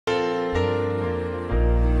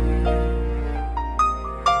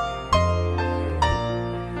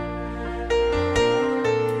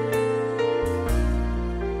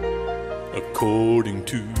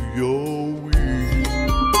your will.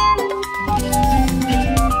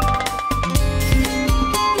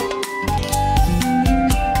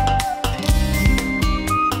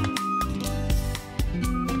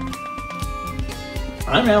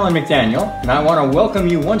 I'm Alan McDaniel, and I want to welcome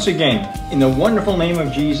you once again, in the wonderful name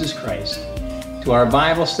of Jesus Christ, to our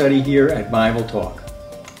Bible study here at Bible Talk.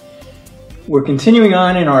 We're continuing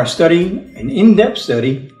on in our study, an in-depth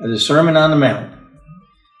study of the Sermon on the Mount.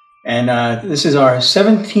 And this is our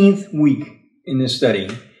 17th week in this study,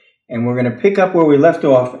 and we're going to pick up where we left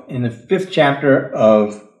off in the 5th chapter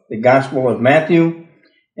of the Gospel of Matthew,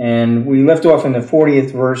 and we left off in the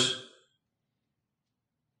 40th verse.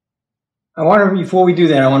 Before we do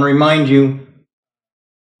that, I want to remind you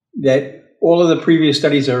that all of the previous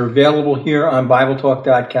studies are available here on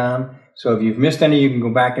BibleTalk.com. So if you've missed any, you can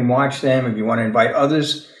go back and watch them. If you want to invite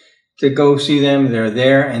others to go see them, they're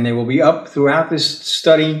there, and they will be up throughout this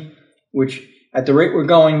study, which at the rate we're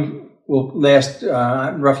going will last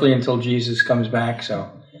roughly until Jesus comes back. So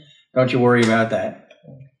don't you worry about that.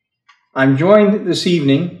 I'm joined this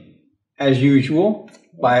evening, as usual,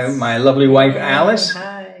 by my lovely wife, Alice.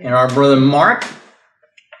 Hi. And our brother Mark.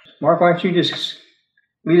 Mark, why don't you just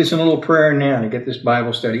lead us in a little prayer now to get this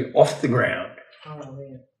Bible study off the ground.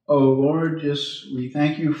 Oh, Lord, we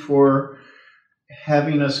thank you for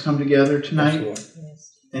having us come together tonight. Yes,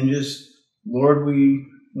 And just, Lord, we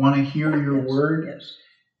want to hear your word Yes.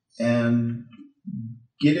 and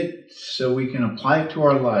get it so we can apply it to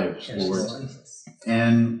our lives, Yes, Lord. Lord.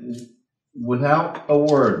 And without a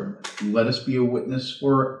word, let us be a witness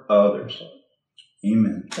for others.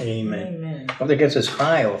 Amen. Amen. Amen. Hope that gets us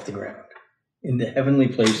high off the ground in the heavenly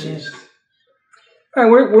places. Yes. All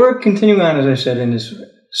right, we're continuing on, as I said, in this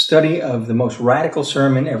study of the most radical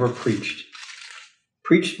sermon ever preached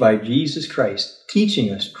by Jesus Christ,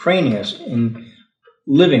 teaching us, training us in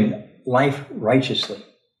living life righteously.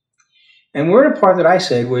 And we're in a part that I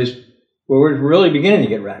said was where we're really beginning to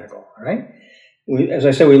get radical, all right? As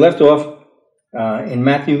I said, we left off in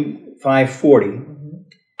Matthew 5:40.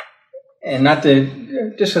 And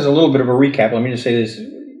just as a little bit of a recap, let me just say this.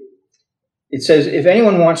 It says, if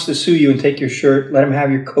anyone wants to sue you and take your shirt, let him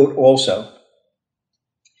have your coat also.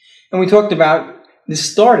 And we talked about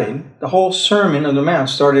the whole Sermon on the Mount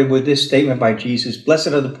started with this statement by Jesus, blessed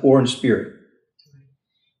are the poor in spirit.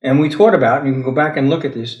 And we taught about, and you can go back and look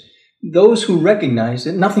at this, those who recognize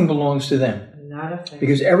that nothing belongs to them. Not a thing.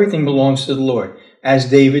 Because everything belongs to the Lord.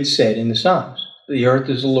 As David said in the Psalms, the earth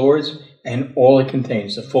is the Lord's and all it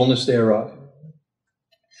contains, the fullness thereof.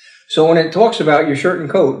 So when it talks about your shirt and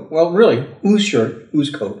coat, well, really, whose shirt,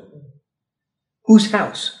 whose coat, whose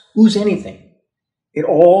house, whose anything? It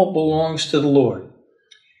all belongs to the Lord.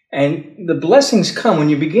 And the blessings come when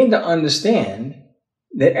you begin to understand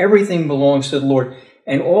that everything belongs to the Lord,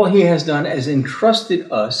 and all he has done is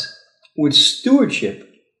entrusted us with stewardship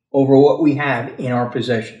over what we have in our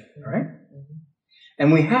possession, all right?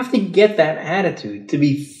 And we have to get that attitude to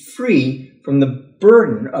be free from the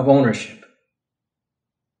burden of ownership.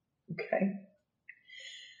 Okay?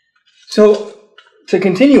 So, to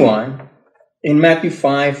continue on, in Matthew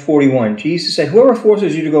 5:41, Jesus said, whoever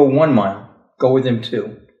forces you to go 1 mile, go with him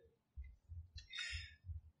 2.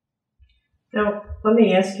 Now, let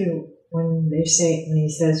me ask you, when they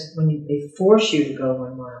force you to go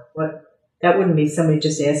 1 mile, that wouldn't be somebody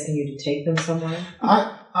just asking you to take them somewhere?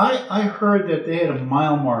 I heard that they had a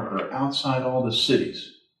mile marker outside all the cities.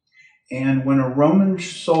 And when a Roman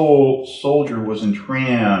soldier was in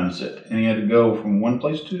transit and he had to go from one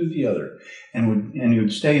place to the other and he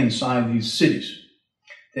would stay inside these cities,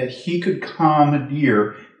 that he could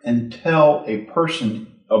commandeer and tell a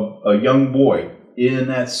person, a young boy in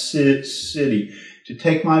that city, to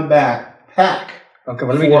take my backpack Okay,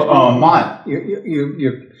 well, let me for a mile.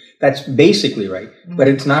 That's basically right, but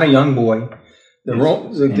it's not a young boy.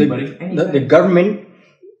 The government,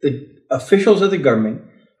 the officials of the government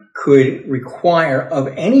could require of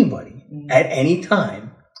anybody at any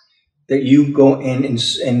time that you go in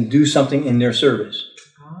and do something in their service.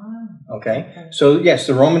 Okay? So, yes,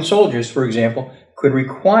 the Roman soldiers, for example, could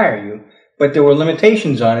require you, but there were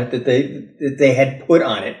limitations on it that they had put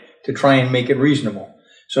on it to try and make it reasonable.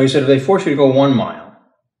 So he said, if they force you to go 1 mile,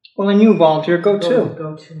 well, then you volunteer, go 2.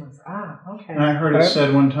 Go 2 miles. Okay. And I heard it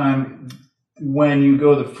said one time, when you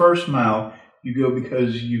go the 1st mile, you go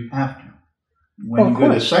because you have to. When you go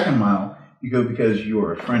the 2nd mile, you go because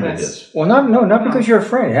you're a friend of his. Well, not because you're a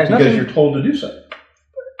friend. It has because nothing. you're told to do so.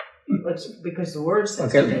 It's because the word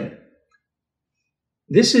says to do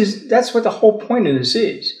it. That's what the whole point of this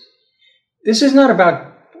is. This is not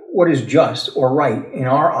about what is just or right in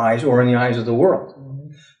our eyes or in the eyes of the world.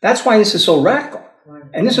 That's why this is so radical. Right.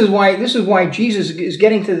 And this is why Jesus is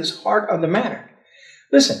getting to this heart of the matter.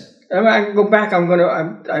 Listen, I can go back.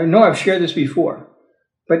 I know I've shared this before,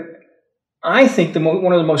 but I think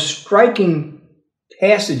one of the most striking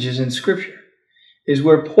passages in Scripture is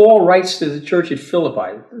where Paul writes to the church at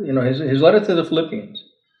Philippi. You know, his letter to the Philippians,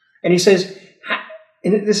 and he says,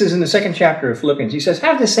 and this is in the 2nd chapter of Philippians. He says,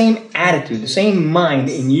 "Have the same attitude, the same mind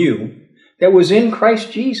in you that was in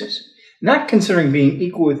Christ Jesus, not considering being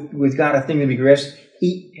equal with God a thing to be grasped.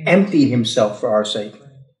 He emptied himself for our sake.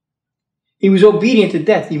 He was obedient to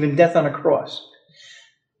death, even death on a cross."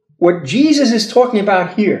 What Jesus is talking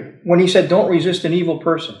about here, when he said, "Don't resist an evil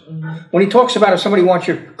person," when he talks about if somebody wants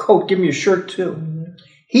your coat, give him your shirt too,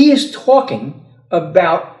 he is talking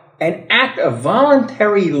about an act of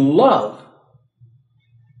voluntary love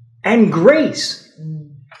and grace.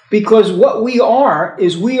 Because what we are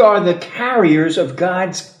is we are the carriers of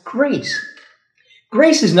God's grace.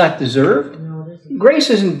 Grace is not deserved.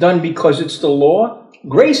 Grace isn't done because it's the law.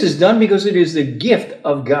 Grace is done because it is the gift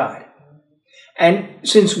of God. And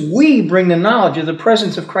since we bring the knowledge of the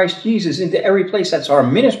presence of Christ Jesus into every place, that's our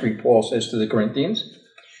ministry, Paul says to the Corinthians,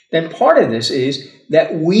 then part of this is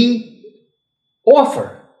that we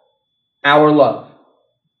offer our love.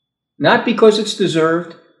 Not because it's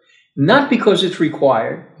deserved, not because it's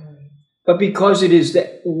required, but because it is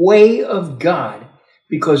the way of God,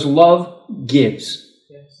 because love gives.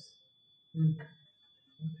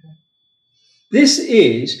 This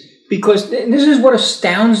is this is what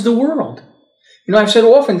astounds the world. You know, I've said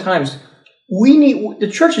oftentimes, the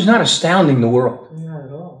church is not astounding the world. Not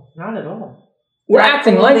at all. Not at all. We're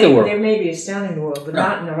acting like the world. They may be astounding the world, but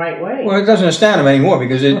not in the right way. Well, it doesn't astound them anymore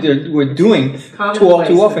because we're doing too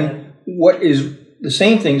often what is the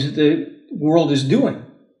same things that the world is doing.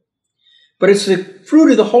 But it's the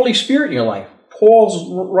fruit of the Holy Spirit in your life.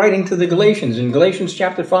 Paul's writing to the Galatians in Galatians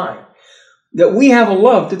chapter 5 that we have a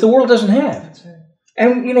love that the world doesn't have. That's right.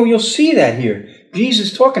 And, you know, you'll see that here.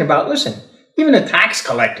 Jesus talking about, listen, even the tax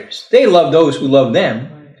collectors, they love those who love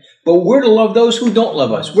them. Right. But we're to love those who don't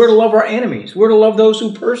love us. We're to love our enemies. We're to love those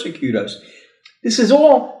who persecute us. This is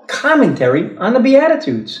all commentary on the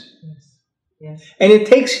Beatitudes. Yes. Yes. And it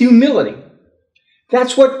takes humility.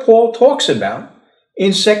 That's what Paul talks about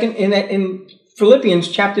in Philippians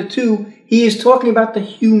chapter 2. He is talking about the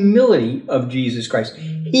humility of Jesus Christ.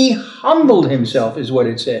 He humbled himself, is what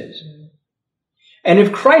it says. And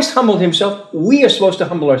if Christ humbled himself, we are supposed to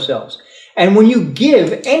humble ourselves. And when you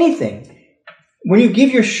give anything, when you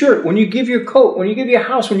give your shirt, when you give your coat, when you give your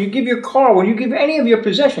house, when you give your car, when you give any of your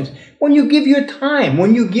possessions, when you give your time,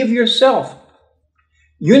 when you give yourself,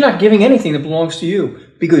 you're not giving anything that belongs to you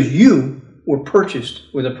because you were purchased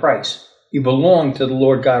with a price. You belong to the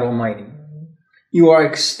Lord God Almighty. You are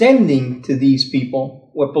extending to these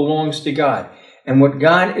people what belongs to God. And what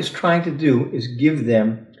God is trying to do is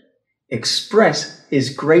express His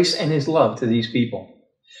grace and His love to these people.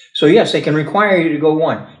 So yes, they can require you to go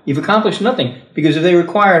one. You've accomplished nothing because if they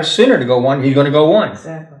require a sinner to go one, he's going to go one.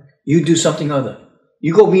 Exactly. You do something other.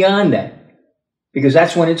 You go beyond that because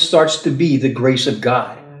that's when it starts to be the grace of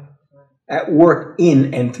God at work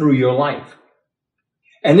in and through your life.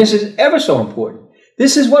 And this is ever so important.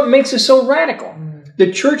 This is what makes it so radical.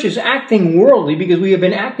 The church is acting worldly because we have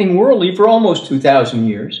been acting worldly for almost 2,000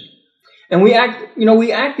 years. And we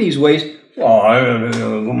act these ways.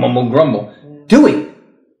 Oh, mumble grumble. Do it.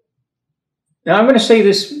 Now, I'm going to say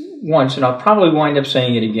this once, and I'll probably wind up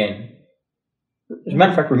saying it again. As a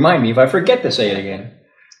matter of fact, remind me if I forget to say it again.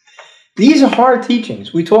 These are hard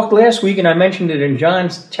teachings. We talked last week, and I mentioned it in John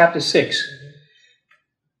chapter 6.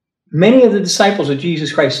 Many of the disciples of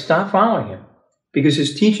Jesus Christ stopped following him because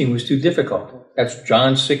his teaching was too difficult. That's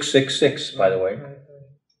John 6:6, by the way.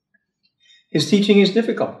 His teaching is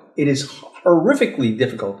difficult. It is horrifically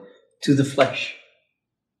difficult to the flesh,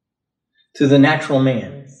 to the natural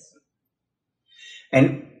man.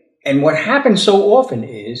 And what happens so often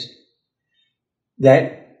is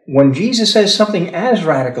that when Jesus says something as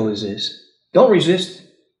radical as this, don't resist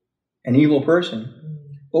an evil person,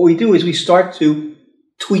 what we do is we start to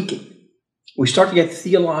tweak it. We start to get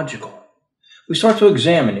theological. We start to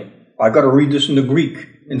examine it. I've got to read this in the Greek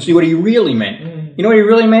and see what he really meant. You know what he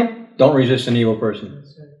really meant? Don't resist an evil person.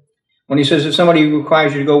 When he says if somebody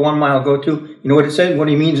requires you to go 1 mile, go 2, you know what it says? What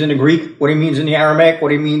he means in the Greek, what he means in the Aramaic,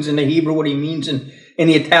 what he means in the Hebrew, what he means in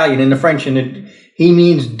the Italian, in the French, and he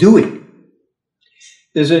means do it.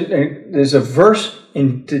 There's a verse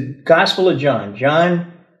in the Gospel of John,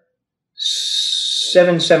 John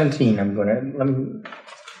 7:17.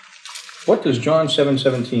 What does John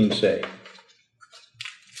 7:17 say?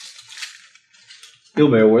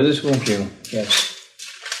 You'll bear with us, won't you? Yes.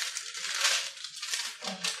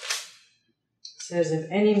 says, if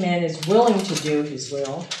any man is willing to do his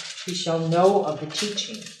will, he shall know of the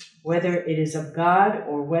teaching, whether it is of God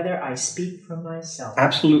or whether I speak from myself.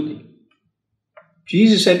 Absolutely.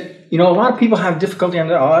 Jesus said, a lot of people have difficulty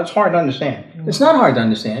it's hard to understand. Mm-hmm. It's not hard to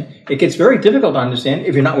understand. It gets very difficult to understand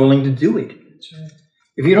if you're not willing to do it. That's right.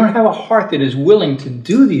 If you don't have a heart that is willing to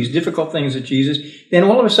do these difficult things of Jesus, then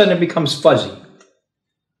all of a sudden it becomes fuzzy.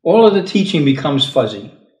 All of the teaching becomes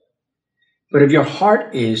fuzzy. But if your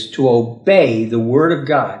heart is to obey the Word of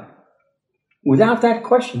God, without that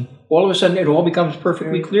question, all of a sudden it all becomes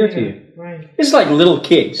perfectly clear to you. Right. It's like little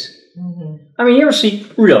kids. Mm-hmm. I mean, you ever see,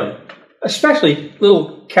 really, especially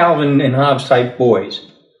little Calvin and Hobbes type boys.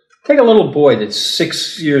 Take a little boy that's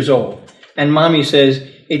 6 years old, and mommy says,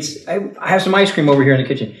 I have some ice cream over here in the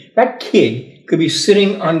kitchen. That kid could be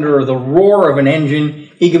sitting under the roar of an engine.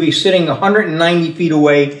 He could be sitting 190 feet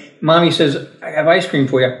away. Mommy says, I have ice cream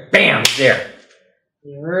for you. Bam, there.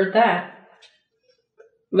 You heard that.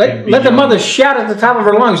 Let the mother shout at the top of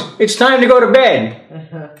her lungs, it's time to go to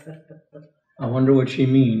bed. I wonder what she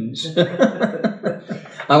means.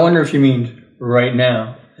 I wonder if she means right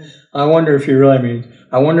now. I wonder if she really means.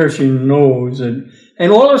 I wonder if she knows.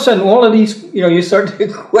 And all of a sudden, all of these, you start to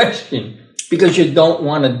question because you don't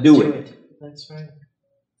want to do it. That's right.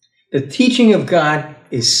 The teaching of God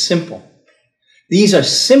is simple. These are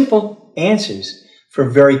simple answers for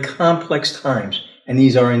very complex times. And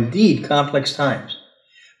these are indeed complex times.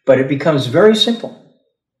 But it becomes very simple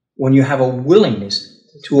when you have a willingness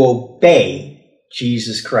to obey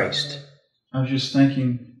Jesus Christ. I was just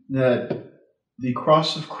thinking that the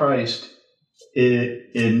cross of Christ, it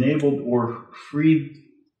enabled or freed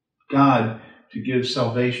God to give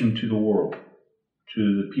salvation to the world,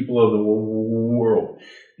 to the people of the world.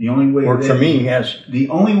 The only way for me, yes. The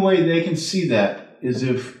only way they can see that is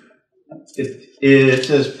if it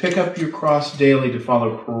says, pick up your cross daily to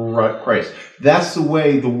follow Christ. That's the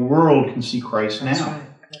way the world can see Christ now. That's right.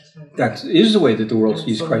 That's right. That is the way that the world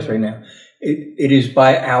sees Christ right now. It is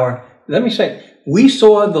by let me say, we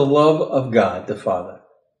saw the love of God the Father.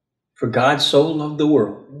 For God so loved the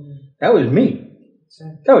world. That was me.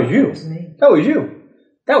 That was you. That was you.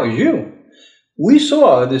 That was you. We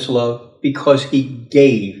saw this love because He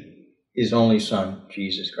gave His only Son,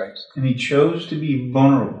 Jesus Christ. And He chose to be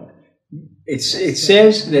vulnerable. It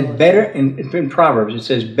says that better, in Proverbs, it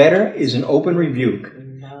says, better is an open rebuke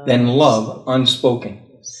than love unspoken.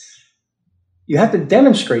 You have to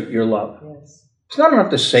demonstrate your love. It's not enough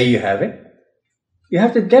to say you have it. You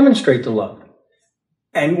have to demonstrate the love.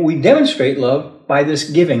 And we demonstrate love by this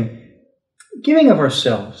giving of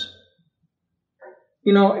ourselves.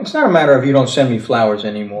 It's not a matter of you don't send me flowers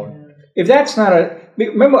anymore. If that's not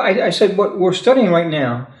remember I said what we're studying right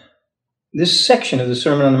now, this section of the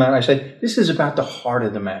Sermon on the Mount, I said, this is about the heart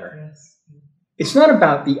of the matter. It's not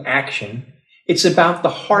about the action. It's about the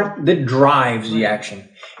heart that drives the action.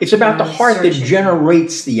 It's about the heart that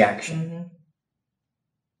generates the action.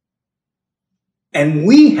 And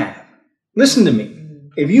we have, listen to me,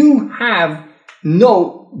 if you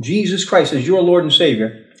know Jesus Christ as your Lord and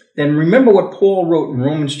Savior, then remember what Paul wrote in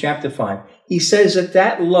Romans chapter 5. He says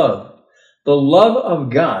that love, the love of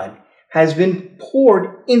God, has been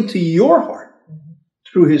poured into your heart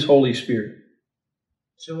through His Holy Spirit.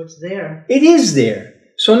 So it's there. It is there.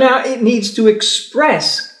 So now it needs to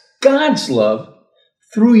express God's love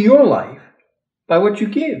through your life by what you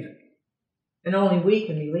give. And only we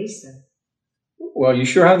can release them. Well, you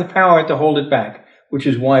sure have the power to hold it back, which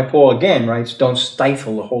is why Paul again writes, don't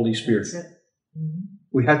stifle the Holy Spirit.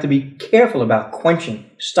 We have to be careful about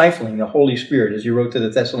stifling the Holy Spirit, as he wrote to the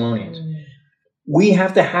Thessalonians. We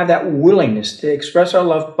have to have that willingness to express our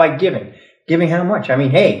love by giving. Giving how much? I mean,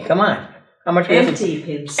 hey, come on. How much? Empty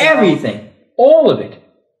himself. Everything. All of it.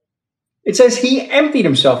 It says He emptied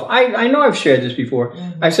Himself. I know I've shared this before.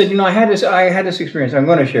 I said, I had this experience. I'm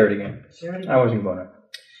going to share it again. I wasn't going to.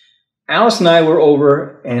 Alice and I were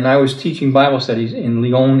over, and I was teaching Bible studies in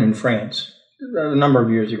Lyon in France a number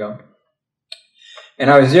of years ago. And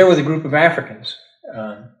I was there with a group of Africans.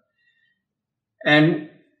 And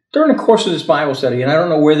during the course of this Bible study, and I don't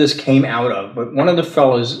know where this came out of, but one of the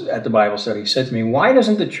fellows at the Bible study said to me, why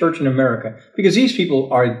doesn't the church in America, because these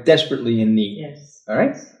people are desperately in need. Yes. All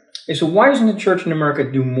right? They said, why doesn't the church in America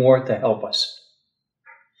do more to help us?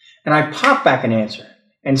 And I popped back an answer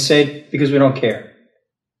and said, because we don't care.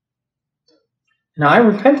 Now, I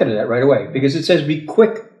repented of that right away, because it says be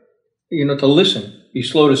quick, to listen, be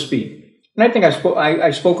slow to speak. And I think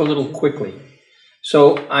I spoke a little quickly.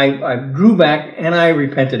 So I drew back and I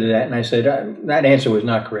repented of that, and I said, that answer was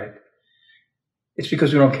not correct. It's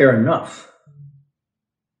because we don't care enough.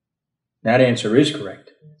 That answer is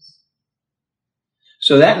correct.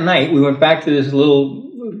 So that night, we went back to this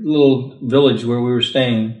little village where we were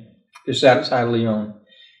staying, just outside of Lyon.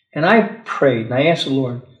 And I prayed, and I asked the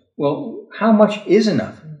Lord, well, how much is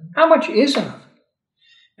enough? How much is enough?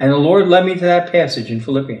 And the Lord led me to that passage in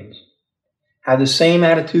Philippians. Have the same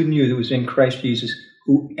attitude in you that was in Christ Jesus,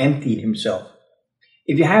 who emptied himself.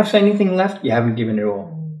 If you have anything left, you haven't given it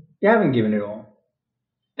all. You haven't given it all.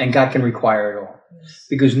 And God can require it all.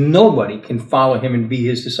 Because nobody can follow him and be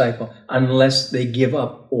his disciple unless they give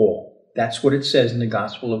up all. That's what it says in the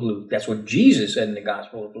Gospel of Luke. That's what Jesus said in the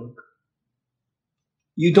Gospel of Luke.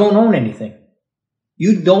 You don't own anything.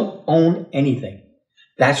 You don't own anything.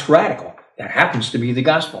 That's radical. That happens to be the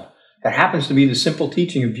gospel. That happens to be the simple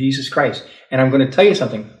teaching of Jesus Christ. And I'm going to tell you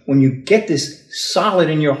something. When you get this solid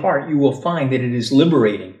in your heart, you will find that it is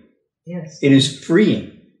liberating. Yes. It is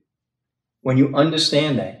freeing when you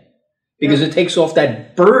understand that. Because it takes off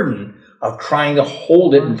that burden of trying to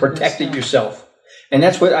hold it and protect it yourself. And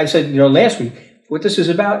that's what I said, last week. What this is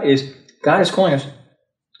about is God is calling us,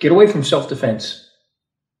 get away from self-defense.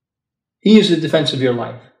 He is the defense of your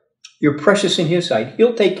life. You're precious in his sight.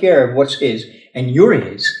 He'll take care of what's his, and you're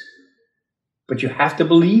his. But you have to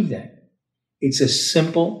believe that. It's a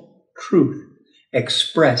simple truth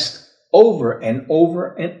expressed over and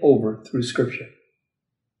over and over through Scripture.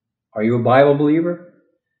 Are you a Bible believer?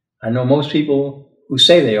 I know most people who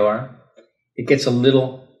say they are. It gets a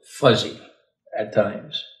little fuzzy at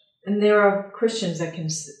times. And there are Christians that can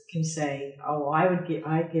say, "Oh, I'd give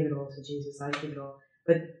it all to Jesus. I'd give it all."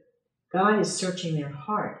 But God is searching their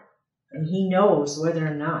heart, and he knows whether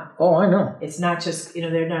or not. Oh, I know. It's not just,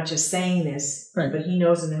 they're not just saying this, right. But he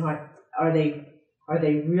knows in their heart, are they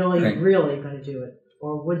really, right. really going to do it?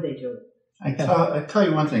 Or would they do it? I tell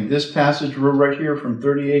you one thing. This passage right here from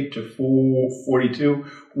 38 to 42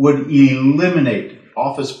 would eliminate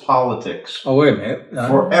office politics. Oh, wait a minute.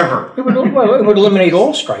 Forever. It would eliminate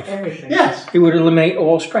all strife. Everything. Yes. It would eliminate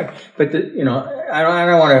all strife. But, I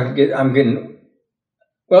don't want to I'm getting...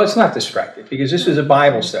 Well, it's not distracted because this is a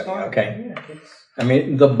Bible study, okay? I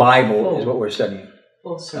mean, the Bible is what we're studying.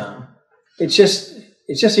 It's just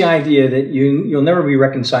the idea that you'll never be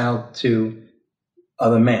reconciled to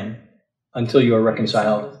other men until you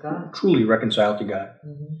are truly reconciled to God.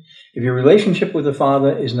 Mm-hmm. If your relationship with the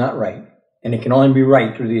Father is not right, and it can only be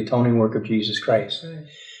right through the atoning work of Jesus Christ, right.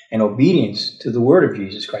 and obedience to the word of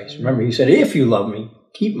Jesus Christ. Mm-hmm. Remember, he said, if you love me,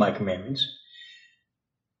 keep my commandments.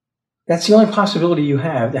 That's the only possibility you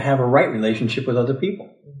have to have a right relationship with other people.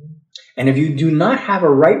 Mm-hmm. And if you do not have a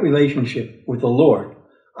right relationship with the Lord,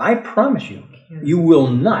 I promise you,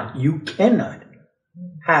 you cannot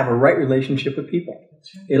have a right relationship with people.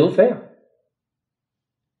 Right. It'll fail.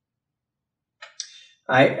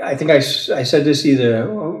 I think I said this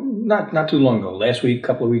not too long ago, last week, a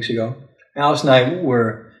couple of weeks ago. Alice and I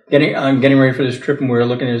were getting ready for this trip, and we were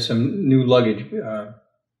looking at some new luggage.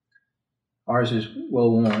 Ours is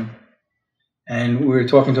well worn. And we were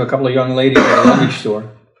talking to a couple of young ladies at a luggage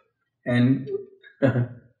store. And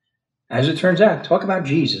as it turns out, talk about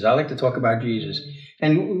Jesus. I like to talk about Jesus.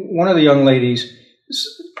 And one of the young ladies,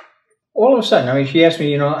 all of a sudden, she asked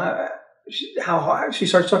me, how hard, she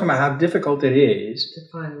starts talking about how difficult it is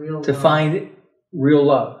to find real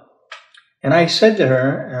love. And I said to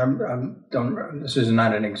her, this is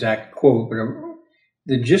not an exact quote, but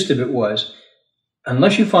the gist of it was,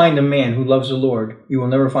 unless you find a man who loves the Lord, you will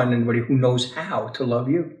never find anybody who knows how to love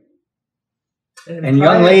you. And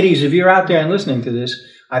young ladies, if you're out there and listening to this,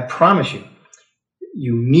 I promise you,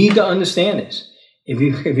 you need to understand this. If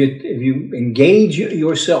you engage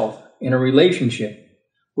yourself in a relationship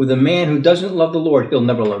with a man who doesn't love the Lord, he'll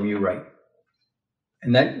never love you right.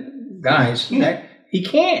 And he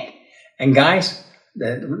can't. And guys,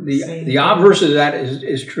 the obverse of that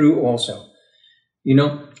is true also.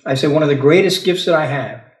 I say one of the greatest gifts that I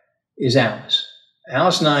have is Alice.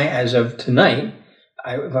 Alice and I, as of tonight,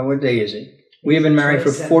 what day is it? We have been married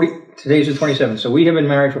for 40, today's the 27th, so we have been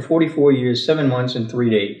married for 44 years, 7 months, and 3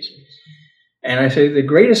 days. And I say the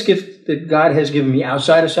greatest gift that God has given me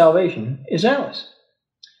outside of salvation is Alice.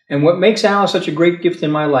 And what makes Alice such a great gift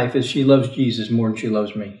in my life is she loves Jesus more than she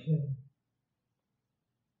loves me.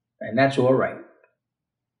 And that's all right.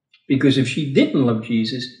 Because if she didn't love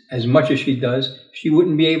Jesus as much as she does, she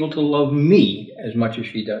wouldn't be able to love me as much as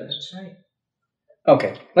she does. That's right.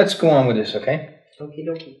 Okay, let's go on with this, okay? Okie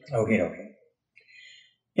dokie. Okay.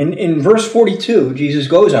 In verse 42, Jesus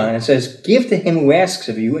goes on and says, give to him who asks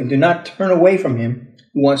of you, and do not turn away from him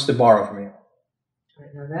who wants to borrow from you. All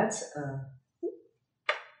right, now that's...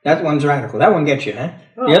 That one's radical. That one gets you, huh?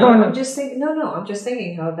 Oh, the other one... I'm just thinking... No, I'm just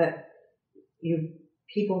thinking how that...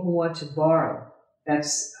 people who want to borrow, I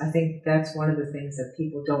think that's one of the things that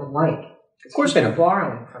people don't like. Of course they They're don't.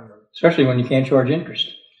 borrowing from them. Especially when you can't charge interest.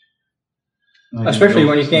 Especially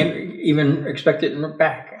when you can't even expect it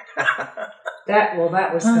back. That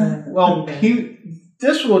was the... Well,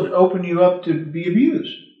 this would open you up to be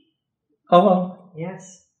abused. Hello.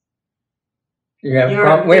 Yes. You have a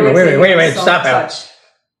problem? Wait a minute. Stop it.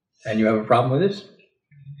 And you have a problem with this?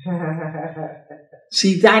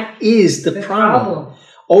 See, that is the problem.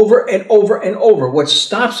 Over and over and over. What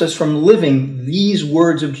stops us from living these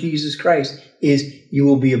words of Jesus Christ is you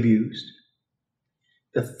will be abused.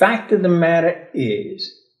 The fact of the matter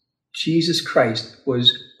is Jesus Christ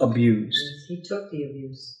was abused. He took the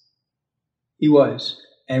abuse. He was.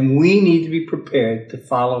 And we need to be prepared to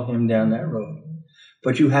follow him down that road.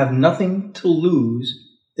 But you have nothing to lose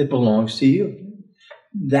that belongs to you.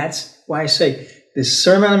 That's why I say this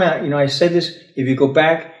Sermon on the Mount, I said this, if you go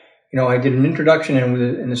back, I did an introduction, and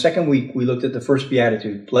in the second week, we looked at the first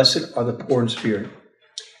beatitude. Blessed are the poor in spirit.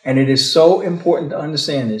 And it is so important to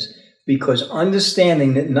understand this, because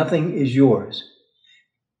understanding that nothing is yours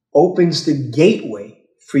opens the gateway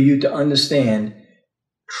for you to understand,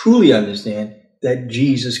 truly understand, that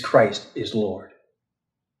Jesus Christ is Lord.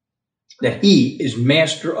 That he is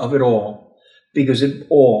master of it all, because it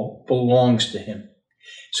all belongs to him.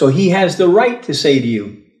 So he has the right to say to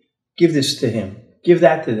you, give this to him, give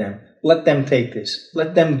that to them, let them take this,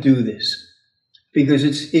 let them do this, because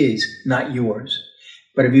it's his, not yours.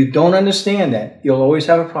 But if you don't understand that, you'll always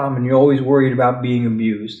have a problem, and you're always worried about being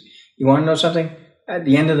abused. You want to know something? At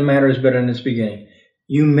the end of the matter is better than its beginning.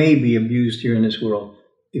 You may be abused here in this world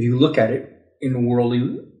if you look at it in a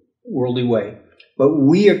worldly way. But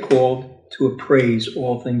we are called to appraise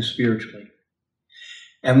all things spiritually.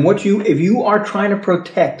 And if you are trying to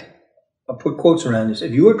protect, I'll put quotes around this,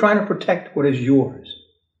 if you are trying to protect what is yours,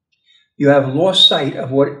 you have lost sight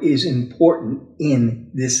of what is important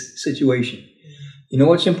in this situation. You know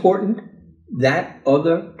what's important? That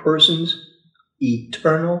other person's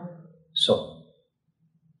eternal soul.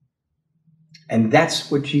 And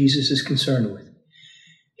that's what Jesus is concerned with.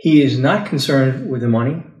 He is not concerned with the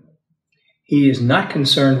money. He is not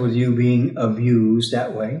concerned with you being abused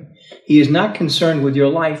that way. He is not concerned with your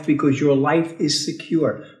life, because your life is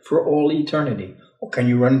secure for all eternity. Can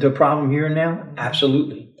you run into a problem here and now?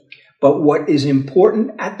 Absolutely. But what is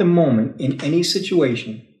important at the moment in any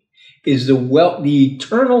situation is the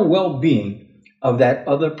eternal well-being of that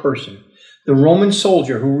other person. The Roman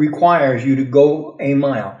soldier who requires you to go a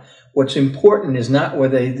mile. What's important is not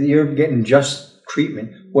whether you're getting just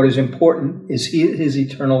treatment. What is important is his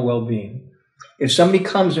eternal well-being. If somebody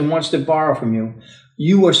comes and wants to borrow from you,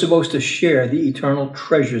 you are supposed to share the eternal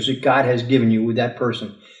treasures that God has given you with that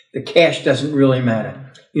person. The cash doesn't really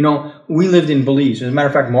matter. We lived in Belize. As a matter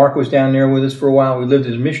of fact, Mark was down there with us for a while. We lived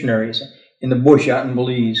as missionaries in the bush out in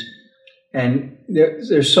Belize. And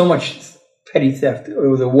there's so much petty theft,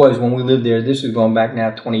 or there was when we lived there. This is going back now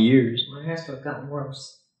 20 years. Well, it has to have gotten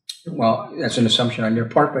worse. Well, that's an assumption on your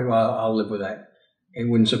part, but I'll live with that. It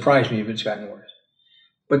wouldn't surprise me if it's gotten worse.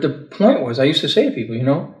 But the point was, I used to say to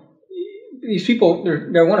people, these people,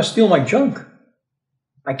 they want to steal my junk.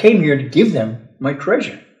 I came here to give them my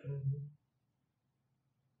treasure.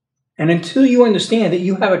 And until you understand that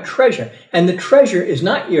you have a treasure, and the treasure is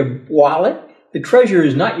not your wallet, the treasure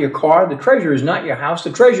is not your car, the treasure is not your house,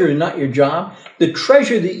 the treasure is not your job, the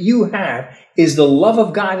treasure that you have is the love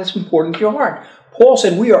of God that's important to your heart. Paul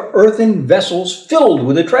said we are earthen vessels filled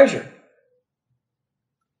with a treasure.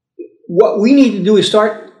 What we need to do is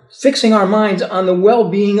start fixing our minds on the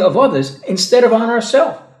well-being of others instead of on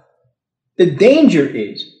ourselves. The danger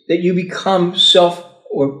is that you become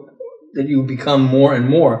more and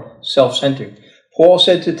more self-centered. Paul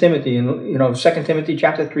said to Timothy in 2 Timothy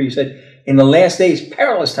chapter 3, he said, in the last days,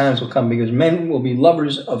 perilous times will come because men will be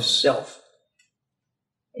lovers of self.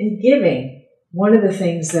 In giving, one of the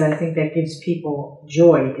things that I think that gives people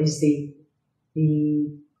joy is the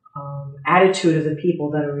attitude of the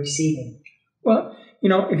people that are receiving. Well,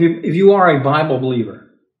 if you are a Bible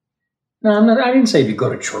believer, I didn't say if you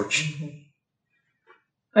go to church. Mm-hmm.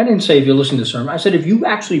 I didn't say if you listen to sermon. I said if you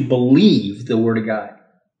actually believe the Word of God,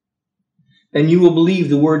 then you will believe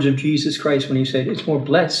the words of Jesus Christ when he said it's more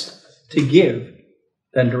blessed to give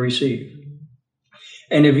than to receive.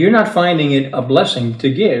 And if you're not finding it a blessing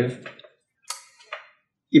to give,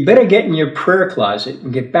 you better get in your prayer closet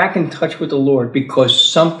and get back in touch with the Lord,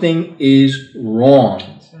 because something is wrong.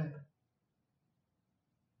 That's right.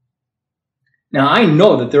 Now, I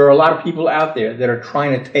know that there are a lot of people out there that are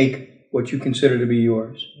trying to take what you consider to be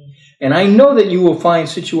yours. And I know that you will find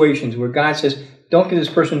situations where God says, don't give this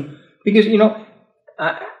person, because,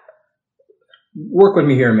 work with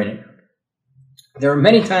me here a minute. There are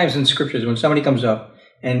many times in scriptures when somebody comes up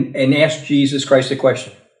and ask Jesus Christ a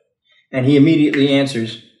question. And he immediately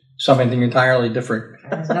answers something entirely different.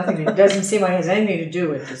 It doesn't seem like it has anything to do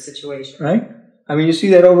with the situation. Right? I mean, you see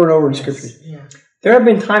that over and over in Scripture. Yeah. There have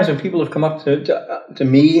been times when people have come up to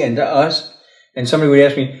me and to us, and somebody would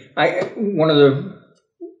ask me, one of the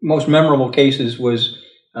most memorable cases was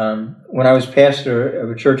when I was pastor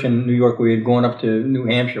of a church in New York. We had gone up to New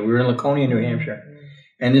Hampshire. We were in Laconia, New Hampshire.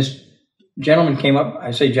 And this gentleman came up.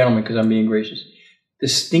 I say gentleman because I'm being gracious.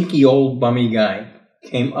 This stinky old bummy guy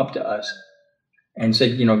came up to us and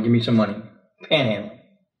said, give me some money. Panhandling.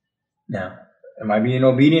 Now, am I being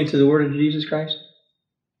obedient to the word of Jesus Christ?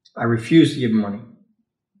 I refused to give him money.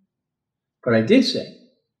 But I did say,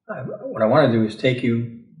 what I want to do is take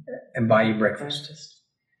you and buy you breakfast.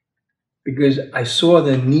 Because I saw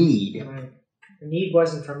the need. Right. The need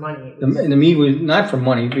wasn't for money. The need was not for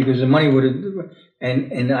money, because the money would have...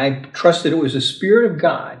 And I trusted it was the Spirit of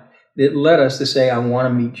God that led us to say, I want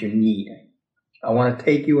to meet your need. I want to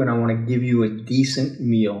take you and I want to give you a decent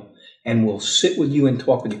meal, and we'll sit with you and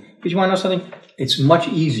talk with you. Because you want to know something? It's much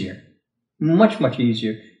easier, much, much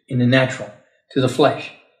easier in the natural, to the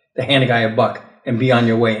flesh, to hand a guy a buck and be on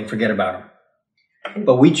your way and forget about him.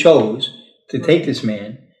 But we chose to take this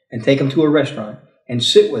man and take him to a restaurant and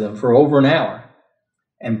sit with him for over an hour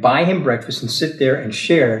and buy him breakfast and sit there and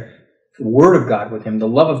share the Word of God with him, the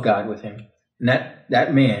love of God with him. And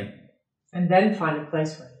that man... And then find a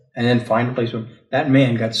place for him. And then find a place for him. That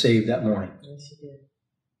man got saved that morning. Yes, he did.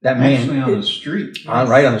 That man... Actually on the street.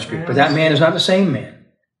 Right on the street. But that man is not the same man.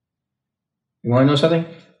 You want to know something?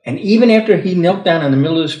 And even after he knelt down in the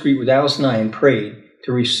middle of the street with Alice and I and prayed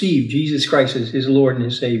to receive Jesus Christ as his Lord and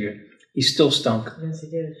his Savior, he still stunk. Yes, he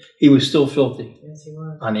did. He was still filthy. Yes, he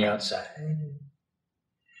was. On the outside. Mm-hmm.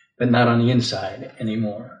 But not on the inside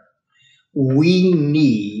anymore. We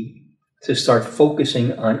need to start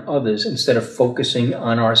focusing on others instead of focusing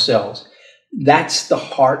on ourselves. That's the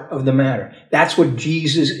heart of the matter. That's what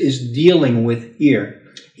Jesus is dealing with here.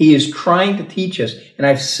 He is trying to teach us, and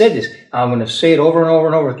I've said this, I'm going to say it over and over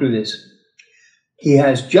and over through this. He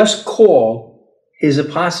has just called his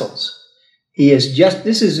apostles.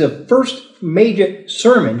 This is the first major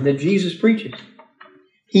sermon that Jesus preaches.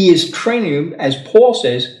 He is training them, as Paul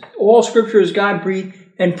says, all Scripture is God-breathed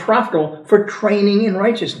and profitable for training in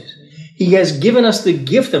righteousness. He has given us the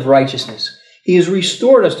gift of righteousness. He has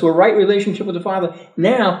restored us to a right relationship with the Father.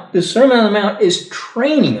 Now, the Sermon on the Mount is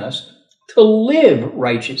training us to live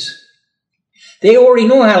righteous. They already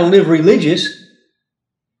know how to live religious.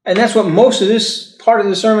 And that's what most of this part of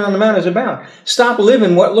the Sermon on the Mount is about. Stop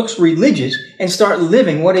living what looks religious and start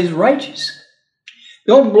living what is righteous.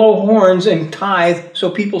 Don't blow horns and tithe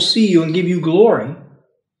so people see you and give you glory.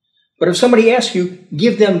 But if somebody asks you,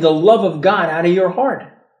 give them the love of God out of your heart.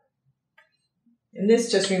 And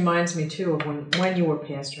this just reminds me, too, of when you were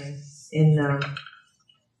pastoring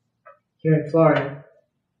here in Florida,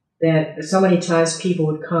 that so many times people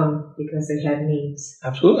would come because they had needs.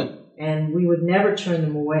 Absolutely. And we would never turn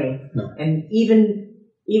them away. No. And even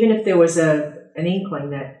if there was an inkling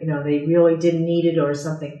that, they really didn't need it or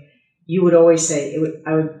something, you would always say,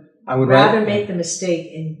 I would rather make the mistake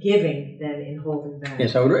in giving than in holding back.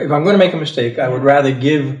 Yes, I would. If I'm going to make a mistake, I would rather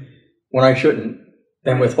give when I shouldn't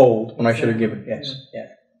than withhold when I should have given. Yes. Yeah.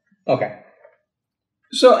 Okay.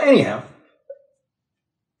 So anyhow,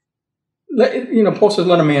 Paul says,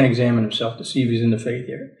 let a man examine himself to see if he's in the faith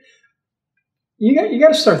here. You got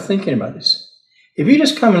to start thinking about this. If you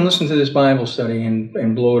just come and listen to this Bible study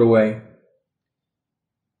and blow it away,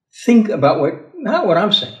 think about not what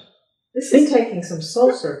I'm saying. This is taking some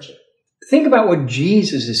soul searching. Think about what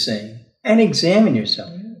Jesus is saying and examine yourself.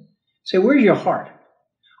 Mm-hmm. Say, where's your heart?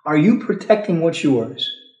 Are you protecting what's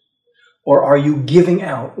yours? Or are you giving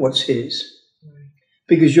out what's his? Mm-hmm.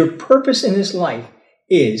 Because your purpose in this life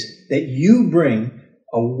is that you bring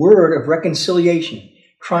a word of reconciliation,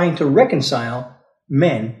 trying to reconcile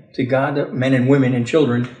men to God, men and women and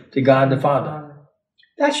children to God the Father.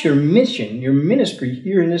 That's your mission, your ministry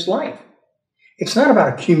here in this life. It's not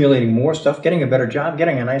about accumulating more stuff, getting a better job,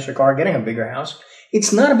 getting a nicer car, getting a bigger house.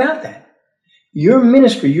 It's not about that. Your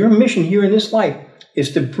ministry, your mission here in this life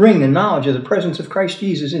is to bring the knowledge of the presence of Christ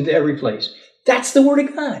Jesus into every place. That's the Word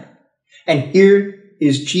of God. And here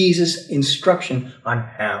is Jesus' instruction on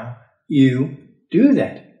how you do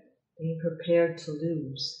that. Be prepared to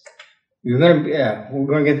lose. We're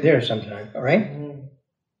going to get there sometime, all right? Mm.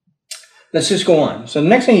 Let's just go on. So the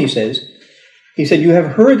next thing he said, you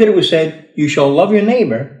have heard that it was said, you shall love your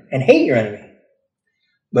neighbor and hate your enemy.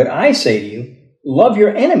 But I say to you, love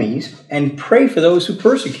your enemies and pray for those who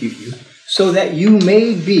persecute you, so that you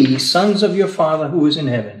may be sons of your Father who is in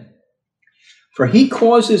heaven. For he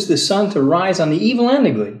causes the sun to rise on the evil and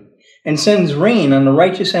the good, and sends rain on the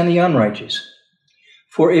righteous and the unrighteous.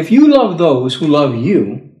 For if you love those who love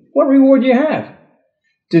you, what reward do you have?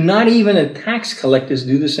 Do not even the tax collectors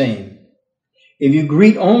do the same? If you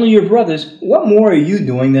greet only your brothers, what more are you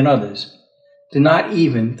doing than others? Do not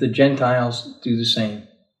even the Gentiles do the same?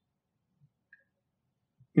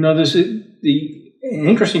 You know, there's an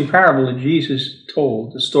interesting parable that Jesus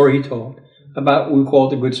told, the story he told, about what we call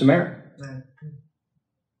the Good Samaritan.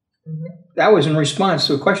 That was in response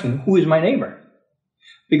to a question, who is my neighbor?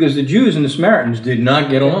 Because the Jews and the Samaritans did not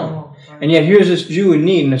get along. And yet here's this Jew in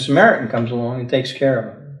need, and the Samaritan comes along and takes care of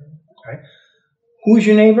him. Right? Who's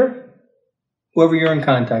your neighbor? Whoever you're in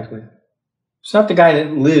contact with. It's not the guy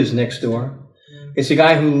that lives next door. It's the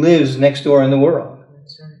guy who lives next door in the world.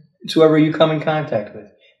 It's whoever you come in contact with.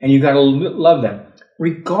 And you've got to love them,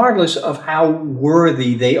 regardless of how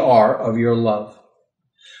worthy they are of your love.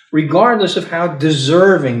 Regardless of how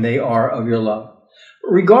deserving they are of your love.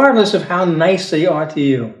 Regardless of how nice they are to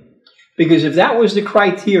you. Because if that was the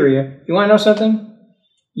criteria, you want to know something?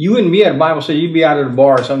 You wouldn't be at a Bible study, you'd be out at a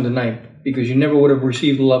bar or something tonight, because you never would have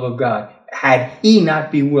received the love of God had he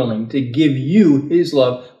not be willing to give you his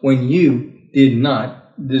love when you did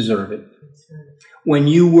not deserve it. When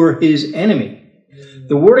you were his enemy.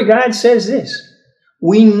 The Word of God says this.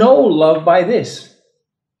 We know love by this.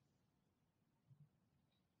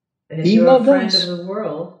 And if you're a friend of the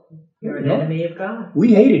world, you're an enemy of God.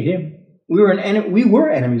 We hated him. We were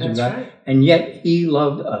enemies of God. Right. And yet he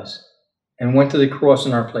loved us and went to the cross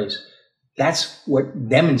in our place. That's what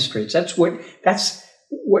demonstrates. That's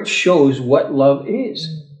what shows what love is.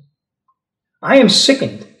 I am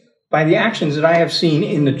sickened by the actions that I have seen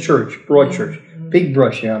in the church, broad church, big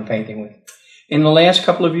brush here I'm painting with, in the last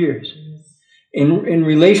couple of years, in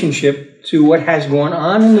relationship to what has gone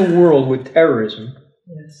on in the world with terrorism.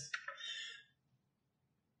 Yes.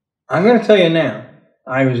 I'm going to tell you now,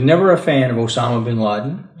 I was never a fan of Osama bin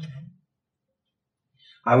Laden.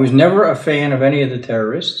 I was never a fan of any of the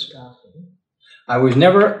terrorists. I was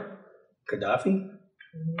never... Gaddafi?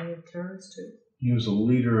 He was a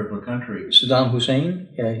leader of a country. Saddam Hussein?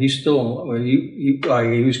 Yeah, he's still...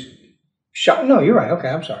 He was shot... No, you're right. Okay,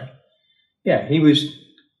 I'm sorry. Yeah, he was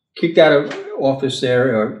kicked out of office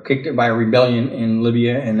there, or kicked by a rebellion in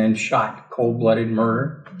Libya, and then shot. Cold-blooded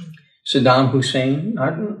murder. Saddam Hussein,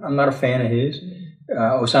 I'm not a fan of his.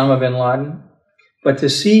 Osama bin Laden. But to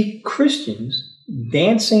see Christians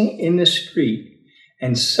dancing in the street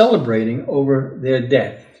and celebrating over their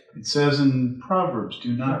death. It says in Proverbs,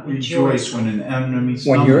 do not rejoice when an enemy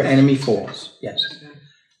stumbles. When your enemy falls, yes.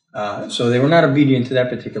 So they were not obedient to that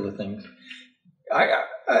particular thing.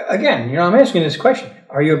 Again, I'm asking this question.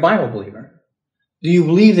 Are you a Bible believer? Do you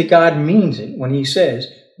believe that God means it when he says,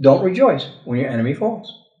 don't rejoice when your enemy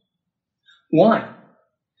falls? Why?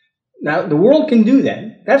 Now, the world can do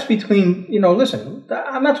that. That's between, listen,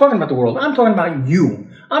 I'm not talking about the world. I'm talking about you.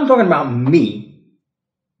 I'm talking about me.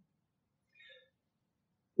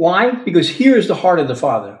 Why? Because here is the heart of the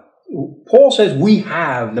Father. Paul says we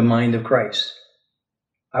have the mind of Christ.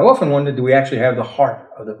 I often wonder, do we actually have the heart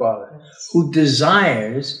of the Father, who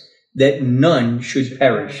desires that none should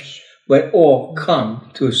perish, but all come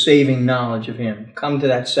to a saving knowledge of him, come to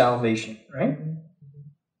that salvation, right?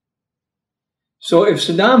 So if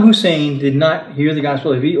Saddam Hussein did not hear the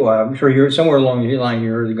gospel, I'm sure you're somewhere along the line you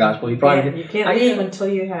heard the gospel. He probably you can't leave until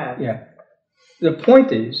you have. Yeah. The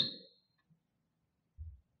point is,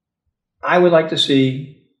 I would like to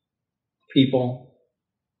see people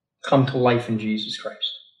come to life in Jesus Christ.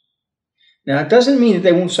 Now, it doesn't mean that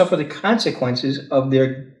they won't suffer the consequences of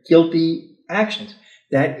their guilty actions.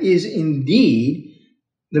 That is indeed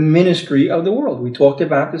the ministry of the world. We talked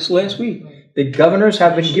about this last week. The governors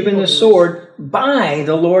have been given the sword by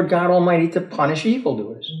the Lord God Almighty to punish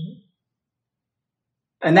evildoers.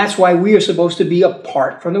 And that's why we are supposed to be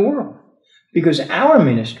apart from the world. Because our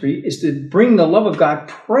ministry is to bring the love of God,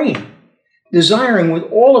 praying, desiring with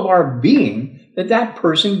all of our being that that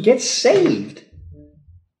person gets saved.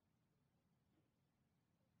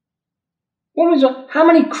 How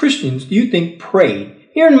many Christians do you think prayed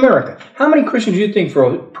here in America? How many Christians do you think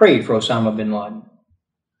prayed for Osama bin Laden?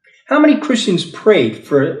 How many Christians prayed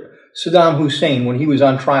for Saddam Hussein when he was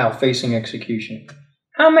on trial facing execution?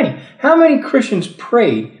 How many? How many Christians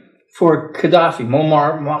prayed for Gaddafi,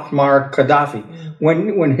 Muammar Gaddafi,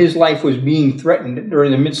 when his life was being threatened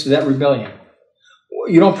during the midst of that rebellion?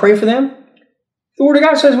 You don't pray for them? The Word of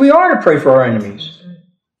God says we are to pray for our enemies.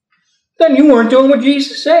 Then you weren't doing what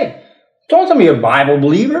Jesus said. Don't tell me you're a Bible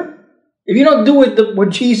believer. If you don't do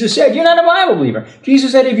what Jesus said, you're not a Bible believer.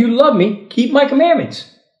 Jesus said, if you love me, keep my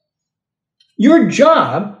commandments. Your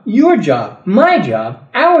job, my job,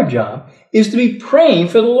 our job is to be praying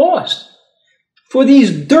for the lost, for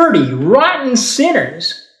these dirty, rotten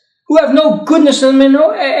sinners who have no goodness in them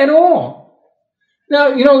at all.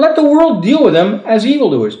 Now, let the world deal with them as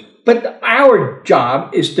evildoers. But our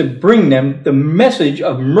job is to bring them the message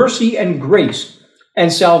of mercy and grace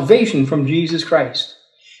and salvation from Jesus Christ.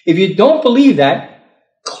 If you don't believe that,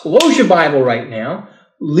 close your Bible right now,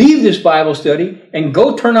 leave this Bible study, and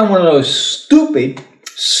go turn on one of those stupid,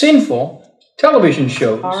 sinful television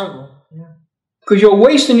shows. Horrible. Yeah. Because you're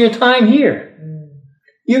wasting your time here.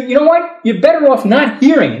 You know what? You're better off not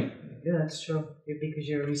hearing it. Yeah, that's true. Because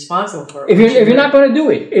you're responsible for it. If you're not going to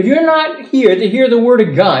do it. If you're not here to hear the Word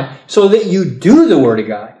of God so that you do the Word of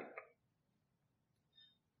God,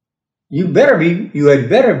 you had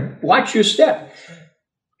better watch your step.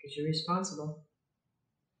 Because you're responsible.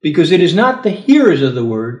 Because it is not the hearers of the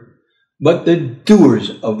Word, but the doers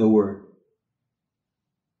of the Word.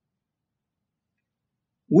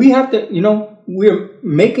 We have to, we're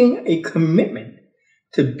making a commitment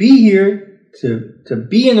to be here, to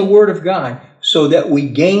be in the Word of God, so that we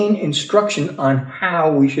gain instruction on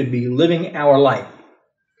how we should be living our life.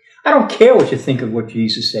 I don't care what you think of what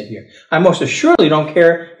Jesus said here. I most assuredly don't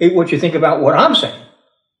care what you think about what I'm saying.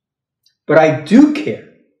 But I do care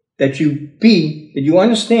that you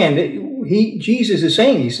understand that Jesus is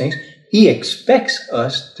saying these things. He expects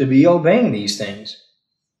us to be obeying these things.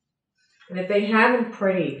 And if they haven't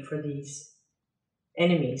prayed for these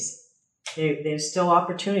enemies, there's still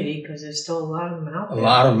opportunity, because there's still a lot of them out there. A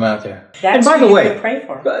lot of them out there. That's and by the way, to pray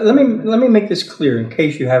for. Let me make this clear in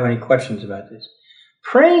case you have any questions about this.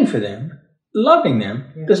 Praying for them, loving them,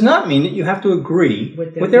 does not mean that you have to agree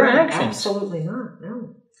with their actions. Absolutely not.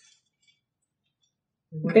 No.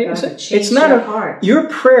 Okay, it's not your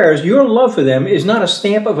prayers, your love for them is not a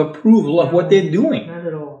stamp of approval of what they're doing. Not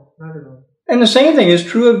at all. Not at all. And the same thing is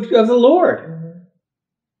true of the Lord.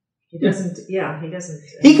 He doesn't. Yeah, he doesn't.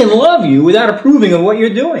 He can love you without approving of what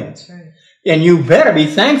you're doing. That's right. And you better be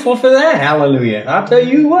thankful for that. Hallelujah. I'll tell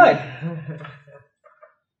you what.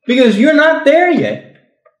 Because you're not there yet.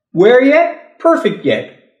 Where yet? Perfect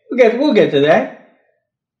yet. We'll get to that.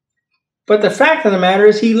 But the fact of the matter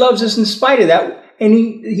is, he loves us in spite of that. And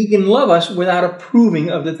he can love us without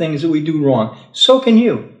approving of the things that we do wrong. So can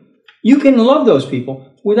you. You can love those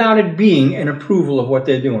people without it being an approval of what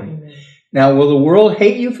they're doing. Amen. Now, will the world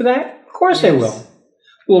hate you for that? Of course they will.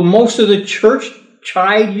 Will most of the church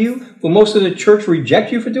chide you? Will most of the church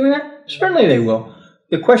reject you for doing that? Certainly they will.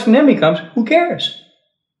 The question then becomes, who cares?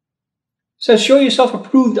 It says, show yourself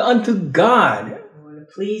approved unto God. To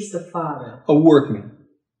please the Father. A workman,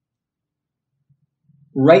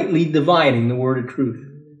 rightly dividing the word of truth.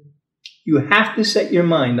 You have to set your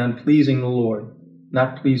mind on pleasing the Lord,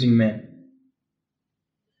 not pleasing men.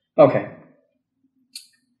 Okay.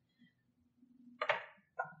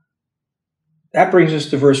 That brings us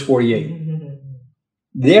to verse 48.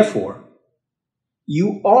 Therefore,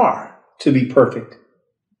 you are to be perfect,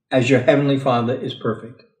 as your heavenly Father is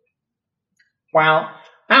perfect. Well,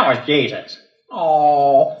 that was Jesus.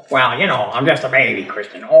 Oh, well, I'm just a baby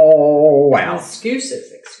Christian. Oh, well.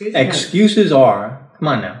 Excuses. Excuses are, come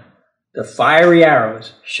on now, the fiery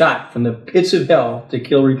arrows shot from the pits of hell to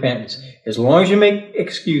kill repentance. As long as you make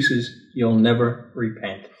excuses, you'll never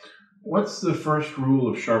repent. What's the first rule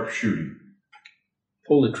of sharpshooting?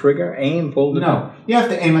 Pull the trigger, pull the trigger. No, you have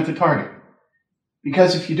to aim at the target.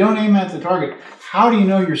 Because if you don't aim at the target, how do you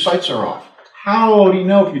know your sights are off? How do you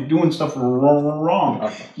know if you're doing stuff wrong?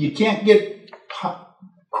 Okay. You can't get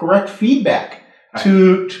correct feedback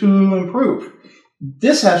to improve.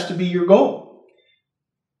 This has to be your goal.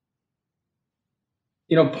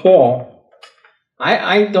 Paul,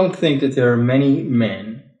 I don't think that there are many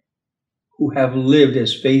men who have lived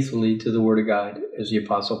as faithfully to the Word of God as the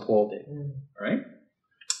Apostle Paul did. Right?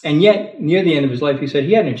 And yet, near the end of his life, he said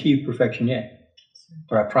he hadn't achieved perfection yet.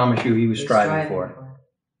 But I promise you, he was striving for it.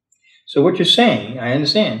 So what you're saying, I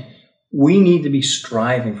understand, we need to be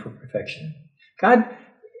striving for perfection.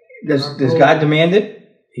 Does God demand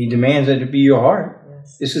it? He demands that it be your heart.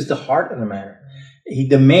 Yes. This is the heart of the matter. He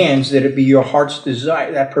demands that it be your heart's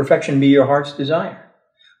desire, that perfection be your heart's desire.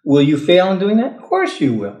 Will you fail in doing that? Of course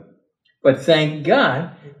you will. But thank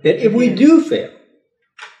God that if we do fail,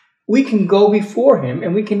 we can go before him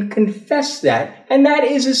and we can confess that. And that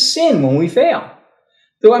is a sin when we fail.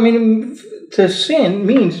 Though, to sin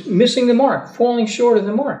means missing the mark, falling short of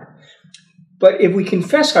the mark. But if we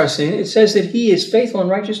confess our sin, it says that he is faithful and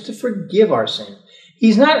righteous to forgive our sin.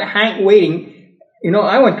 He's not waiting.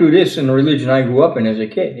 I went through this in the religion I grew up in as a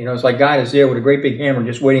kid. It's like God is there with a great big hammer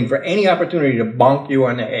just waiting for any opportunity to bonk you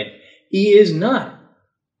on the head. He is not.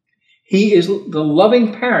 He is the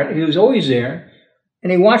loving parent who's always there,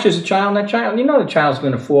 and he watches the child, and that child, you know the child's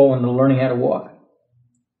going to fall when they're learning how to walk.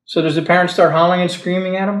 So does the parent start hollering and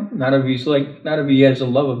screaming at him? Not if he has the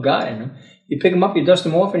love of God in him. You pick him up, you dust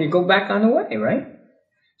him off, and you go back on the way, right?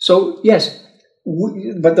 So, yes,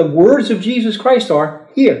 but the words of Jesus Christ are,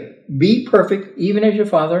 here, be perfect, even as your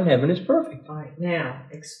Father in heaven is perfect. All right, now,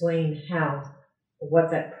 explain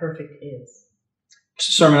what that perfect is. It's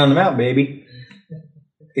the Sermon on the Mount, baby.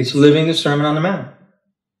 It's living the Sermon on the Mount.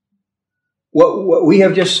 What we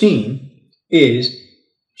have just seen is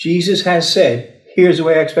Jesus has said, here's the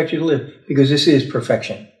way I expect you to live, because this is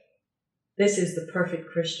perfection. This is the perfect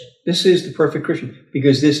Christian. This is the perfect Christian,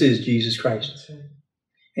 because this is Jesus Christ. That's right.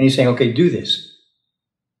 And he's saying, okay, do this.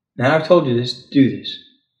 Now I've told you this, do this.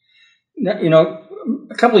 Now, you know,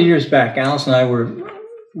 a couple of years back, Alice and I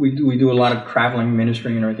we do a lot of traveling,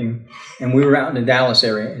 ministering and everything, and we were out in the Dallas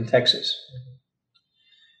area in Texas.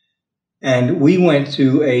 And we went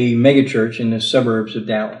to a megachurch in the suburbs of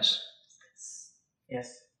Dallas.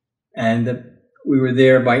 Yes. And we were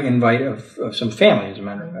there by invite of some family, as a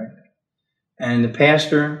matter of fact. And the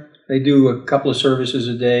pastor, they do a couple of services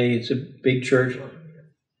a day. It's a big church,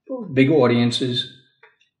 big audiences.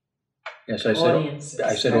 Yes, I said audiences.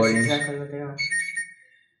 That's audience. Exactly what they are.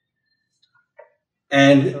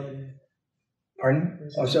 And,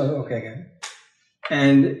 pardon? Oh, so, okay.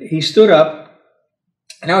 And he stood up.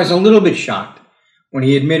 And I was a little bit shocked when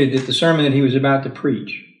he admitted that the sermon that he was about to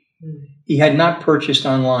preach, he had not purchased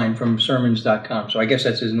online from sermons.com. So I guess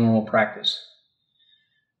that's his normal practice.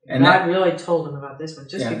 And God really told him about this one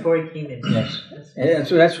just before he came in. Yes.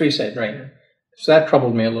 That's what he said, right. Yeah. So that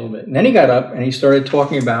troubled me a little bit. And then he got up and he started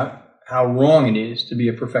talking about how wrong it is to be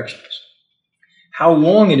a perfectionist. How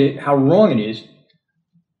wrong it is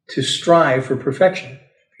to strive for perfection.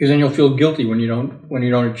 Because then you'll feel guilty when you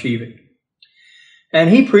don't achieve it. And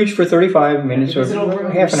he preached for 35 minutes or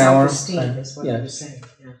half an hour. Is what you're saying.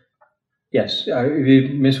 Yeah. Yes. If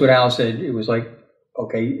you miss what Al said, it was like,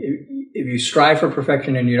 okay, if you strive for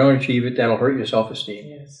perfection and you don't achieve it, that'll hurt your self-esteem.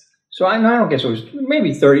 Yes. So I don't guess it was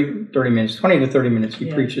maybe 30 minutes, 20 to 30 minutes he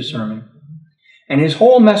preached his sermon. And his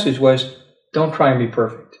whole message was, don't try and be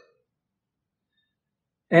perfect.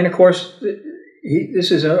 And of course, this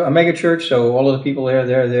is a mega church, so all of the people there,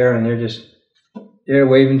 they're there, and they're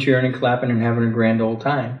waving, cheering, and clapping and having a grand old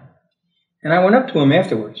time. And I went up to him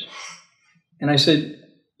afterwards. And I said,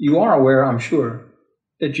 you are aware, I'm sure,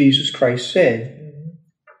 that Jesus Christ said,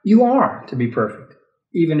 you are to be perfect,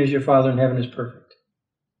 even as your Father in heaven is perfect.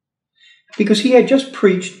 Because he had just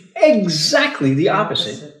preached exactly the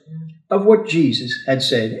opposite of what Jesus had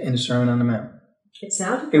said in the Sermon on the Mount. It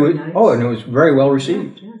sounded very nice. Oh, and it was very well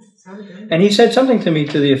received. Yeah, it sounded good. And he said something to me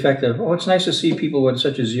to the effect of, it's nice to see people with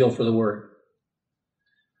such a zeal for the Word.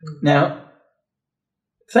 Now,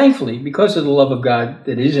 thankfully, because of the love of God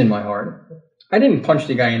that is in my heart, I didn't punch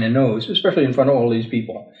the guy in the nose, especially in front of all these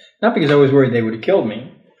people. Not because I was worried they would have killed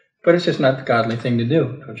me, but it's just not the godly thing to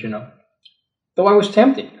do, don't you know? Though I was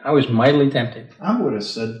tempted. I was mightily tempted. I would have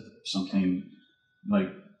said something like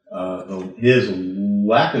his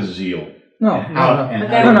lack of zeal. No. I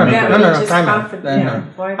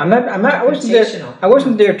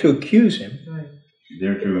wasn't there to accuse him.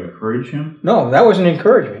 There to encourage him? No, that wasn't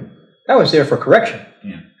encouragement. That was there for correction.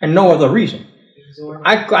 Yeah. And no other reason.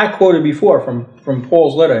 I quoted before from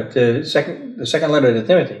Paul's letter to the second letter to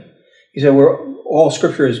Timothy. He said, all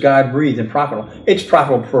scripture is God-breathed and profitable. It's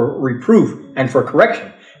profitable for reproof and for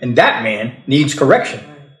correction. And that man needs correction.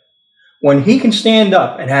 When he can stand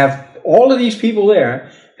up and have all of these people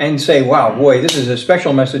there and say, wow, boy, this is a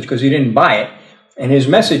special message because he didn't buy it. And his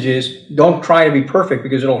message is, don't try to be perfect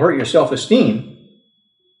because it'll hurt your self-esteem.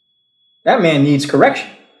 That man needs correction.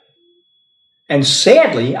 And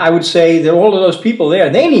sadly, I would say that all of those people there,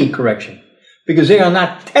 they need correction because they are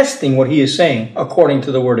not testing what he is saying according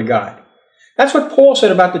to the Word of God. That's what Paul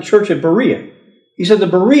said about the church at Berea. He said the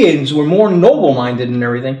Bereans were more noble-minded and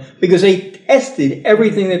everything because they tested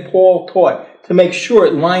everything that Paul taught to make sure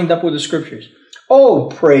it lined up with the Scriptures. Oh,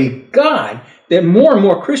 pray God that more and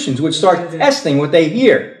more Christians would start testing what they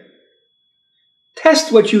hear.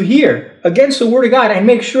 Test what you hear against the Word of God and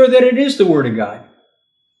make sure that it is the Word of God.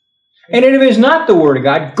 And if it is not the Word of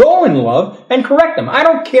God, go in love and correct them. I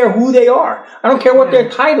don't care who they are. I don't care what their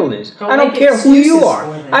title is. I don't care who you are.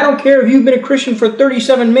 I don't care if you've been a Christian for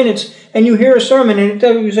 37 minutes and you hear a sermon and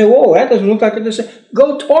you say, whoa, that doesn't look like what this is.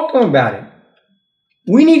 Go talk to them about it.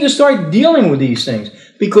 We need to start dealing with these things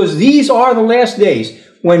because these are the last days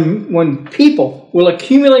when people will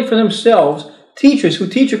accumulate for themselves teachers who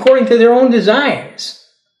teach according to their own desires.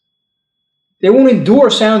 They won't endure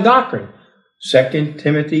sound doctrine. 2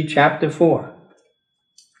 Timothy chapter 4.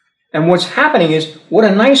 And what's happening is, what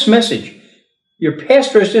a nice message. Your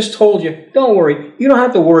pastor has just told you, don't worry. You don't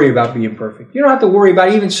have to worry about being perfect. You don't have to worry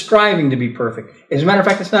about even striving to be perfect. As a matter of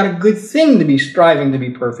fact, it's not a good thing to be striving to be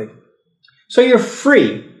perfect. So you're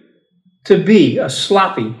free to be a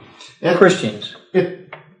sloppy Christian.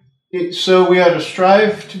 So we ought to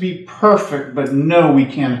strive to be perfect, but no, we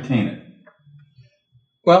can't attain it.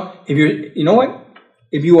 Well, you know what?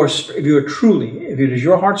 If it is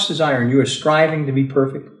your heart's desire and you are striving to be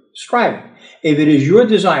perfect, striving. If it is your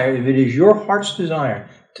desire, if it is your heart's desire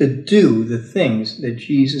to do the things that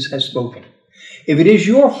Jesus has spoken, if it is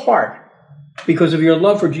your heart, because of your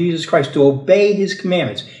love for Jesus Christ, to obey his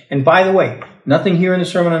commandments, and by the way, nothing here in the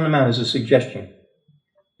Sermon on the Mount is a suggestion.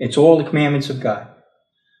 It's all the commandments of God.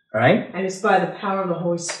 All right? And it's by the power of the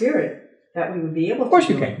Holy Spirit that we would be able to. Of course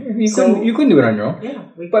you can. You couldn't do it on your own. Yeah,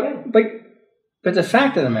 we can. But the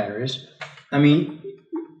fact of the matter is, I mean,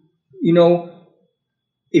 you know,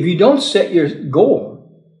 if you don't set your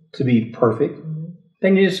goal to be perfect,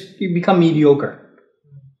 then you become mediocre.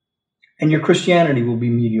 And your Christianity will be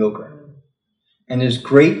mediocre. And there's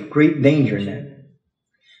great, great danger in that.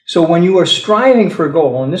 So when you are striving for a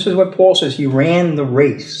goal, and this is what Paul says, he ran the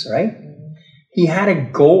race, right? He had a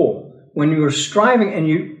goal. When you are striving, and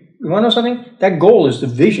you want to know something? That goal is the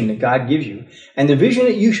vision that God gives you. And the vision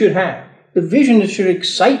that you should have, the vision that should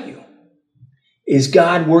excite you, is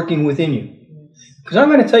God working within you. Because I'm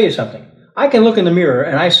going to tell you something. I can look in the mirror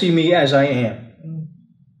and I see me as I am.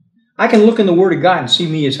 I can look in the Word of God and see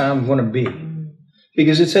me as how I'm going to be.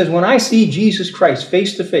 Because it says, when I see Jesus Christ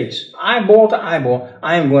face to face, eyeball to eyeball,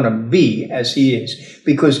 I am going to be as he is.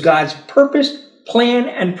 Because God's purpose, plan,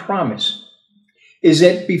 and promise is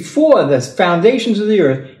that before the foundations of the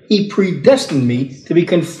earth, he predestined me to be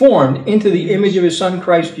conformed into the image of his Son,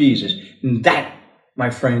 Christ Jesus. And that,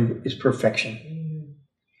 my friend, is perfection.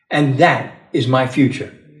 And that is my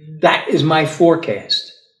future. That is my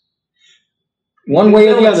forecast. One way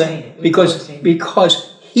or the other, because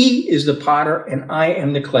he is the potter and I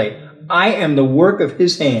am the clay. I am the work of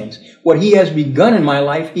his hands. What he has begun in my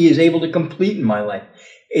life, he is able to complete in my life.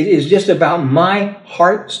 It is just about my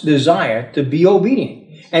heart's desire to be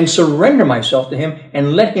obedient and surrender myself to him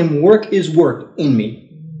and let him work his work in me.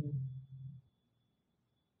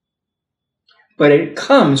 But it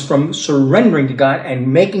comes from surrendering to God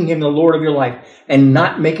and making him the Lord of your life and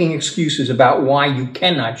not making excuses about why you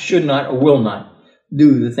cannot, should not, or will not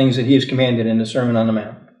do the things that he has commanded in the Sermon on the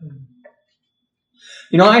Mount.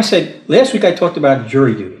 You know, I said, last week I talked about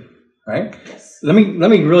jury duty, right? Yes. Let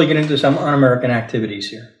me really get into some un-American activities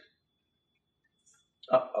here.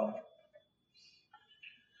 Uh-oh.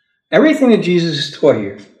 Everything that Jesus has taught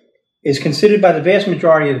here is considered by the vast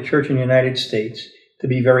majority of the church in the United States to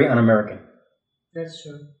be very un-American. That's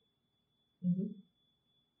true. Mm-hmm.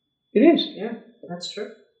 It is. Yeah, that's true.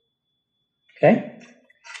 Okay?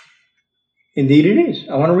 Indeed it is.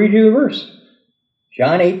 I want to read you the verse.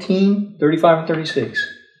 John 18, 35 and 36.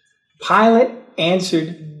 Pilate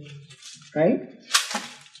answered, right?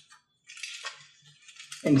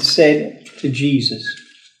 And said to Jesus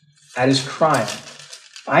at his trial,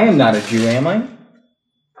 I am not a Jew, am I?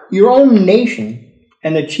 Your own nation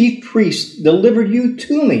and the chief priests delivered you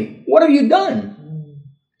to me. What have you done?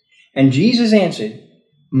 And Jesus answered,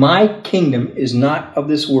 my kingdom is not of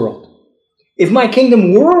this world. If my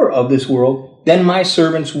kingdom were of this world, then my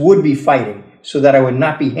servants would be fighting so that I would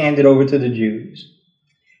not be handed over to the Jews.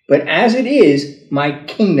 But as it is, my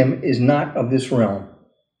kingdom is not of this realm.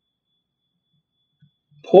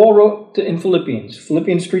 Paul wrote in Philippians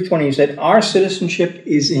 3:20, he said, our citizenship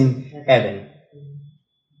is in heaven,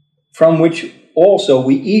 from which also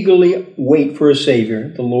we eagerly wait for a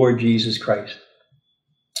Savior, the Lord Jesus Christ.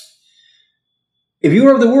 If you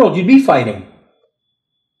were of the world, you'd be fighting.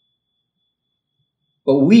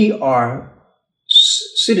 But we are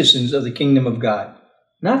citizens of the kingdom of God,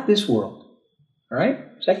 not this world. All right?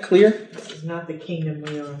 Is that clear? This is not the kingdom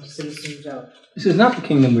we are citizens of. This is not the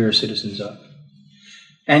kingdom we are citizens of.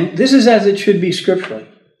 And this is as it should be scripturally,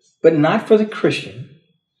 but not for the Christian,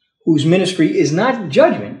 whose ministry is not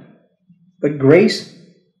judgment, but grace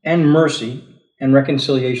and mercy and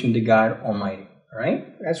reconciliation to God Almighty. All right?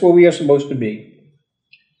 That's what we are supposed to be.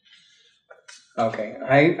 Okay,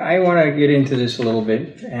 I want to get into this a little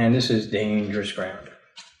bit, and this is dangerous ground.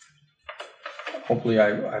 Hopefully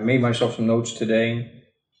I made myself some notes today.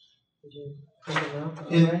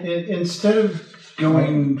 Instead of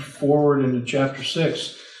going forward into chapter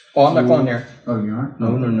 6... Oh, I'm not going there. Oh, you aren't? No.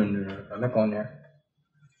 I'm not going there.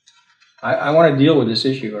 I want to deal with this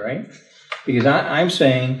issue, all right? Because I'm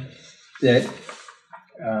saying that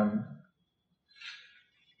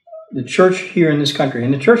the church here in this country,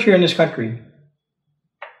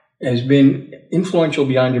 has been influential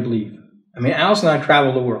beyond your belief. I mean, Alice and I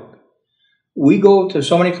travel the world. We go to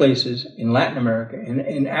so many places in Latin America,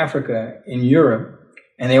 in Africa, in Europe,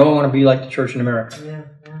 and they all want to be like the church in America. Yeah.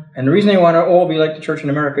 And the reason they want to all be like the church in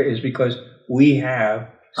America is because we have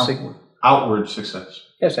outward success.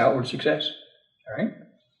 Yes, outward success. All right?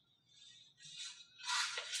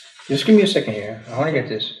 Just give me a second here. I want to get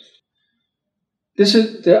this. This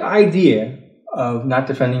is the idea of not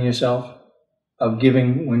defending yourself, of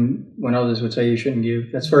giving when others would say you shouldn't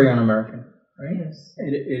give. That's very un-American, right? Yes.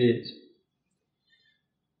 It is.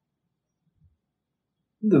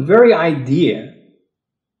 The very idea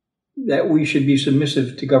that we should be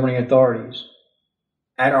submissive to governing authorities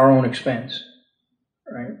at our own expense,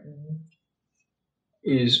 right,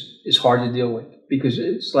 is hard to deal with, because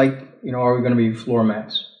it's like, are we going to be floor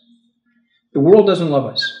mats? The world doesn't love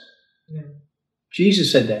us. Yeah.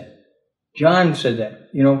 Jesus said that. John said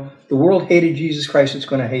that. The world hated Jesus Christ, it's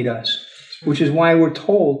going to hate us. Which is why we're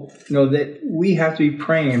told, that we have to be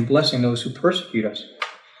praying and blessing those who persecute us.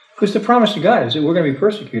 Because the promise of God is that we're going to be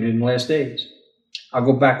persecuted in the last days. I'll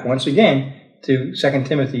go back once again to 2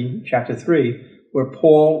 Timothy chapter 3, where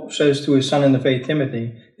Paul says to his son in the faith,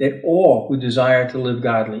 Timothy, that all who desire to live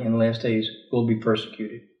godly in the last days will be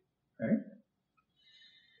persecuted. Right?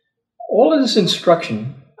 All of this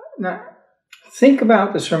instruction, now think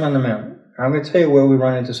about the Sermon on the Mount. I'm going to tell you where we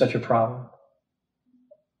run into such a problem.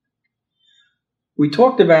 We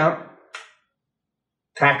talked about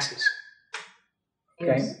taxes.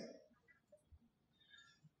 Okay? Yes.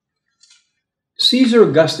 Caesar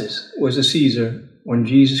Augustus was a Caesar when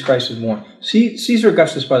Jesus Christ was born. Caesar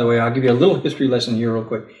Augustus, by the way, I'll give you a little history lesson here real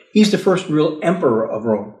quick. He's the first real emperor of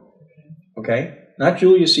Rome. Okay? Not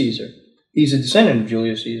Julius Caesar. He's a descendant of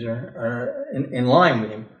Julius Caesar, in line with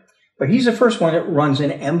him. But he's the first one that runs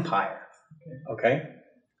an empire. Okay?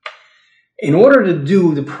 In order to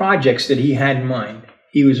do the projects that he had in mind,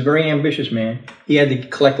 he was a very ambitious man. He had to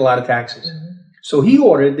collect a lot of taxes. So he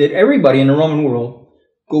ordered that everybody in the Roman world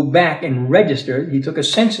go back and register. He took a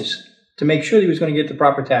census to make sure that he was going to get the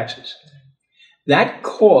proper taxes. That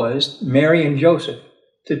caused Mary and Joseph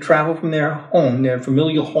to travel from their home, their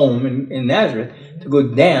familial home in Nazareth, to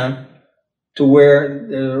go down to where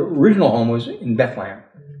the original home was in Bethlehem,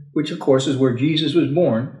 which of course is where Jesus was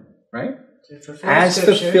born, right? As to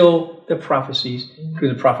fulfill the prophecies through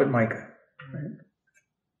the prophet Micah. Right?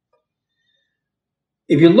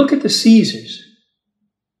 If you look at the Caesars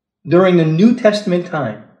during the New Testament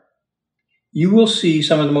time, you will see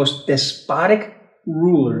some of the most despotic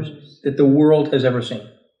rulers that the world has ever seen.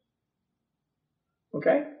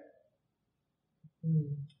 Okay?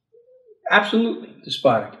 Absolutely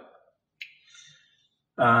despotic.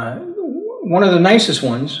 One of the nicest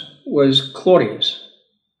ones was Claudius.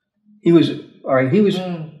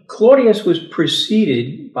 Claudius was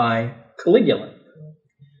preceded by Caligula.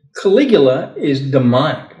 Caligula is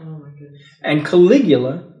demonic. And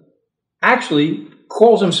Caligula actually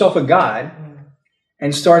calls himself a god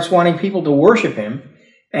and starts wanting people to worship him.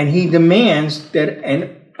 And he demands that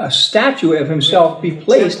a statue of himself be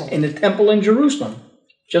placed in the temple in Jerusalem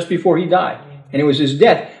just before he died. And it was his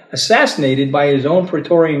death, assassinated by his own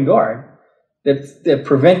Praetorian Guard, that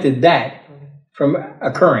prevented that from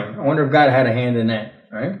occurring. I wonder if God had a hand in that,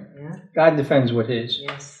 right? Yeah. God defends what is.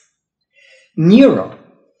 Yes. Nero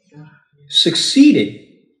succeeded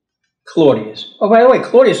Claudius. Oh, by the way,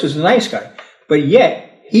 Claudius was a nice guy, but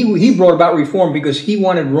yet he brought about reform because he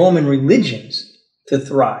wanted Roman religions to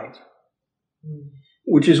thrive,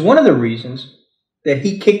 which is one of the reasons that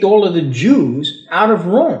he kicked all of the Jews out of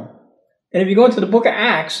Rome. And if you go into the book of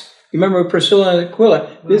Acts, you remember Priscilla and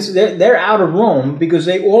Aquila, they're out of Rome because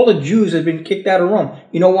all the Jews had been kicked out of Rome.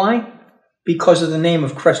 You know why? Because of the name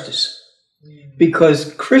of Christus.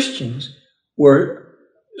 Because Christians were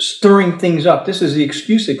stirring things up. This is the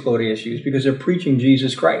excuse that Claudius used, because they're preaching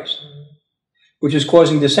Jesus Christ, which is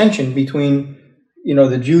causing dissension between,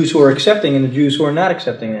 the Jews who are accepting and the Jews who are not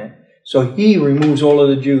accepting that. So he removes all of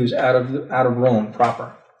the Jews out of Rome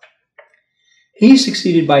proper. He's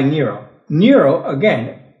succeeded by Nero. Nero,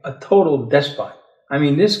 again, a total despot. I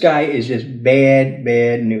mean, this guy is just bad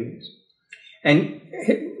news. And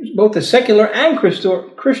both the secular and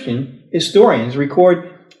Christian historians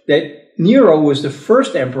record that Nero was the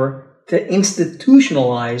first emperor to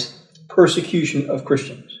institutionalize persecution of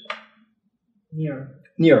Christians.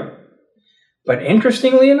 Nero. But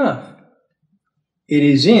interestingly enough, it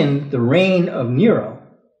is in the reign of Nero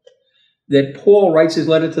that Paul writes his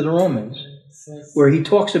letter to the Romans, where he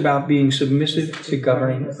talks about being submissive to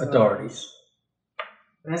governing authorities.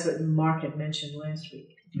 That's what Mark had mentioned last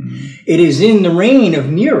week. It is in the reign of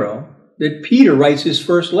Nero that Peter writes his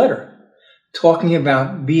first letter. talking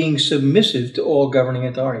about being submissive to all governing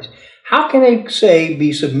authorities. How can they say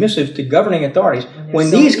be submissive to governing authorities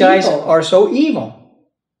when these guys are so evil?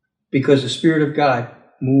 Because the Spirit of God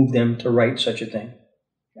moved them to write such a thing.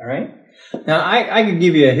 All right? Now, I could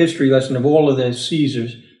give you a history lesson of all of the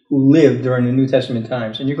Caesars who lived during the New Testament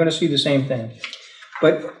times, and you're going to see the same thing.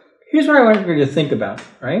 But here's what I want you to think about,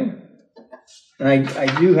 right? And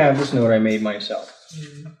I do have this note I made myself.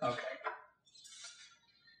 Okay.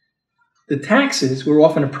 The taxes were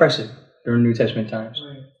often oppressive during New Testament times.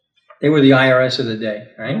 Right. They were the IRS of the day,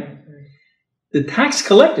 right? Right. The tax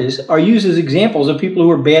collectors are used as examples of people who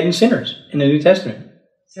are bad and sinners in the New Testament.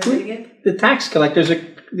 Say that again? The tax collectors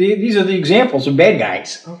these are the examples of bad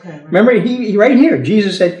guys. Okay. Right. Remember, he right here,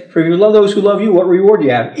 Jesus said, "For if you love those who love you, what reward do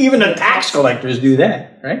you have?" Even the tax collectors do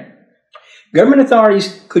that, right? Government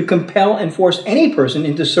authorities could compel and force any person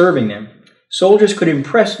into serving them. Soldiers could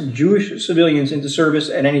impress Jewish civilians into service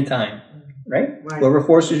at any time, right? Whoever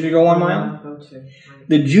forces you to go 1 mile.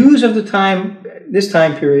 The Jews of this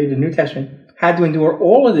time period, the New Testament, had to endure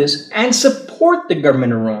all of this and support the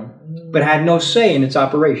government of Rome, but had no say in its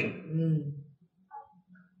operation.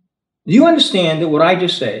 Do you understand that what I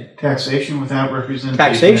just said? Taxation without representation.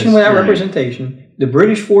 Taxation without representation. The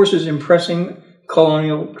British forces impressing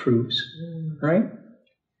colonial troops, right?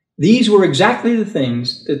 These were exactly the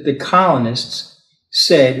things that the colonists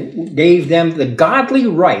said gave them the godly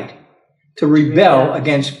right to rebel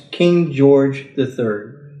against King George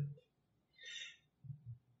III.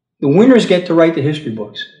 The winners get to write the history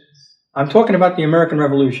books. I'm talking about the American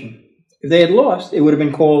Revolution. If they had lost, it would have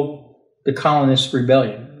been called the Colonists'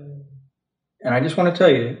 Rebellion. And I just want to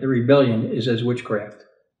tell you, the rebellion is as witchcraft.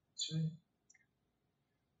 That's right.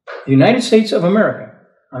 The United States of America,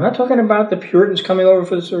 I'm not talking about the Puritans coming over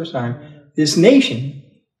for the first time. This nation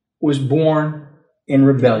was born in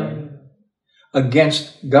rebellion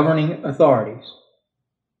against governing authorities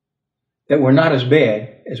that were not as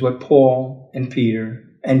bad as what Paul and Peter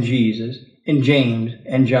and Jesus and James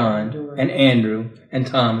and John and Andrew and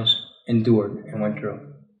Thomas endured and went through.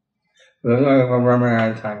 We're running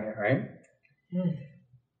out of time here, right?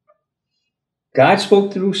 God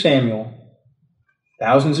spoke through Samuel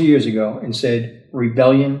thousands of years ago and said,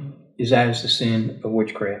 rebellion is as the sin of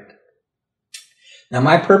witchcraft. Now,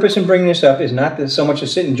 my purpose in bringing this up is not so much to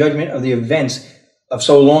sit in judgment of the events of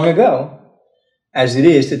so long ago as it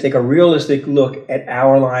is to take a realistic look at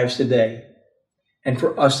our lives today and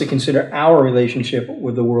for us to consider our relationship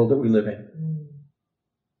with the world that we live in.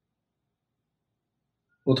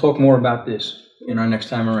 We'll talk more about this in our next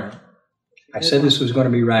time around. I said this was going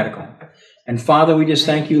to be radical. And Father, we just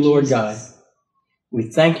thank you, Lord God. We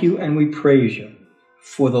thank you and we praise you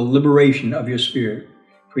for the liberation of your Spirit.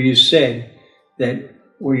 For you said that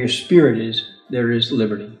where your Spirit is, there is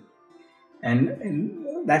liberty. And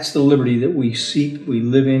that's the liberty that we seek, we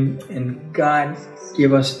live in. And God,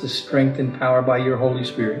 give us the strength and power by your Holy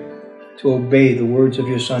Spirit to obey the words of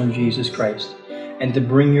your Son, Jesus Christ, and to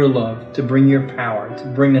bring your love, to bring your power, to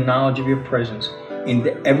bring the knowledge of your presence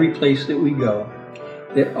into every place that we go,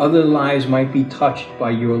 that other lives might be touched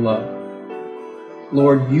by your love.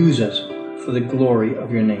 Lord, use us for the glory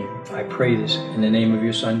of your name. I pray this in the name of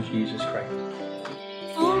your Son, Jesus Christ.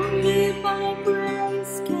 Only by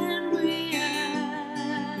grace can we enter.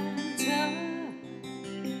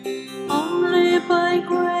 Only by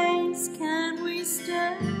grace.